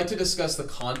thing. I'd like to discuss the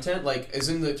content, like, as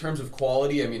in the terms of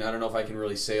quality. I mean, I don't know if I can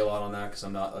really say a lot on that because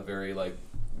I'm not a very like.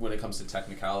 When it comes to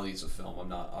technicalities of film, I'm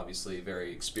not obviously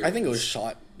very experienced. I think it was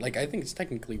shot. Like, I think it's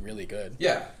technically really good.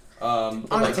 Yeah. On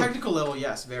like, a technical level,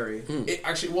 yes, very. it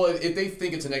actually, well, if they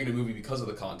think it's a negative movie because of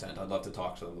the content, I'd love to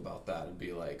talk to them about that and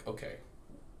be like, okay,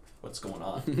 what's going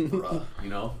on, bruh? You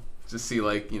know, just see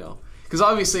like, you know, because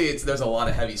obviously there's a lot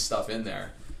of heavy stuff in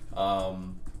there,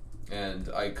 and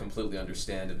I completely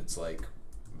understand if it's like,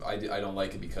 I don't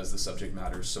like it because the subject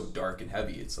matter is so dark and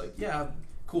heavy. It's like, yeah,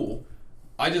 cool.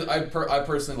 I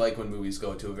personally like when movies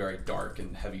go to a very dark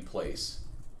and heavy place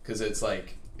because it's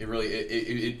like it really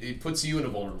it puts you in a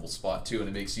vulnerable spot too, and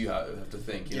it makes you have to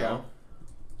think, you know.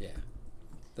 Yeah.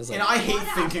 That's And like, I hate What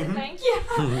happened? thinking. Thank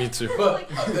you. Me too.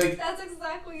 But Like, that's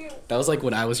exactly. that was like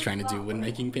what I was trying to do when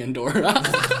making Pandora.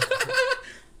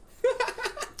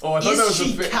 oh, I thought Is that was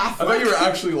she I Catholic? thought you were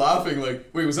actually laughing. Like,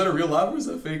 wait, was that a real laugh or was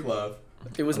that a fake laugh?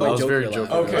 It was That my was Joker very laugh.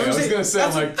 Joker. Okay, I was gonna say,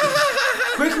 I'm like,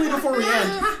 Quickly before we end,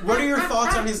 what are your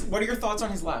thoughts on his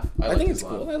laugh? I like think his it's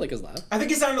cool. laugh. I like his laugh. I think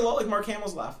it sounded a lot like Mark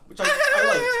Hamill's laugh, which I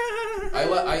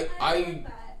I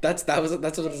That's what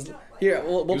it is. Here,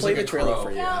 we'll He was play like the a trailer crow.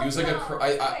 for you. No. He was like a crow.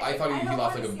 I thought he don't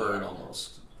laughed like wanna a see bird it.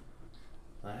 almost.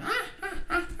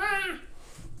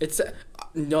 It's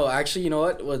no, actually, you know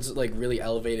what was like really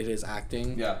elevated his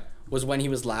acting? Yeah. Was when he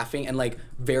was laughing and like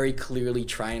very clearly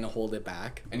trying to hold it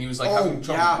back. And he was like Oh, having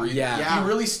trouble yeah, breathing. yeah. He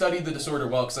really studied the disorder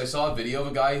well because I saw a video of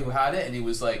a guy who had it and he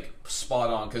was like spot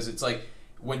on because it's like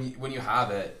when you have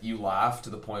it, you laugh to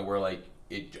the point where like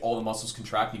all the muscles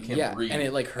contract, you can't Yeah, breathe. and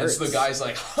it, like, And so the hurts. guy's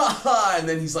like ha ha, and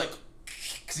then he's like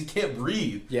because he can't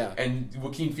breathe. Yeah. And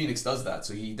Joaquin Phoenix does that,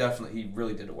 so he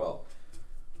really did it well.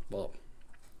 Well,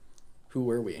 who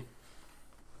were we?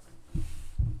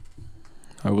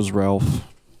 I was Ralph.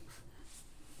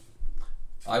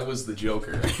 I was the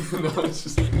Joker. No, it's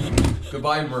just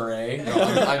goodbye, Murray. No,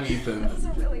 I'm Ethan. That was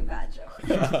a really bad joke.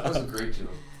 That was a great joke.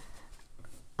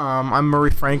 I'm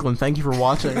Murray Franklin. Thank you for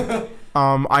watching.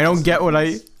 I don't get what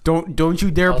I don't you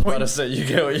I dare was about to point. say you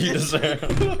get what you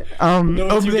deserve.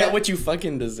 No, you yeah. get what you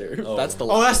fucking deserve. Oh. That's the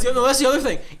Oh, that's the other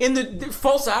thing. In the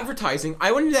false advertising,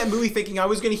 I went into that movie thinking I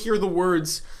was gonna hear the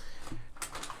words,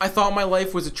 "I thought my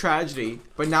life was a tragedy,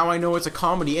 but now I know it's a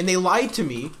comedy," and they lied to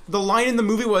me. The line in the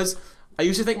movie was, "I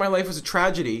used to think my life was a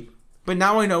tragedy, but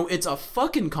now I know it's a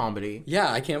fucking comedy."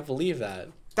 Yeah, I can't believe that.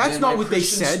 That's And not my what they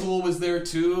Christian said. School was there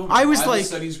too. I was Bible like-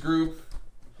 studies group.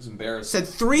 It was embarrassing.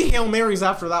 Said 3 Hail Marys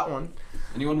after that one.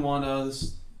 Anyone want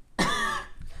this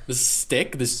This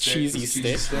stick, this cheesy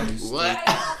stick. What? I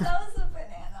thought that was a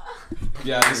banana.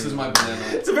 Yeah, this is my banana.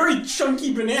 It's a very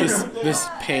chunky banana. This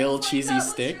Yeah, pale I thought cheesy that was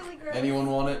stick. really gross. Anyone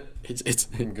want it? It's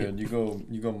Good. You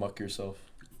go muck yourself.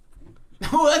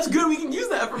 Oh, that's good. We can use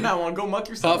that from now on. Go muck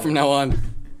yourself. Thought from now on.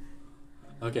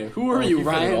 Okay, who are you, He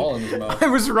put it all Ryan? in his mouth. I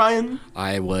was Ryan.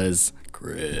 I was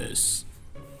Chris.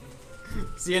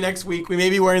 See you next week. We may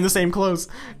be wearing the same clothes,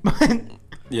 but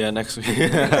Yeah, next week.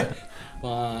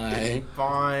 Bye.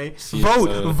 Bye. you,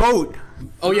 Vote.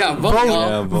 Oh yeah, vote. Vote.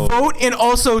 y'all. Vote. And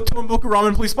also, Tomboku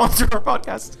Ramen, please sponsor our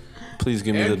podcast. Please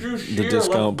give me Andrew the Scheer,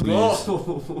 discount, let's please.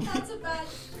 go. That's a bad.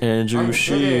 Andrew I'm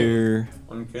Shear,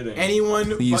 I'm kidding.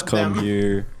 Anyone please but come them.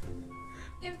 here.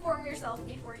 Inform yourself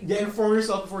before you. Yeah, inform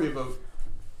yourself before you vote.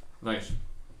 Nice.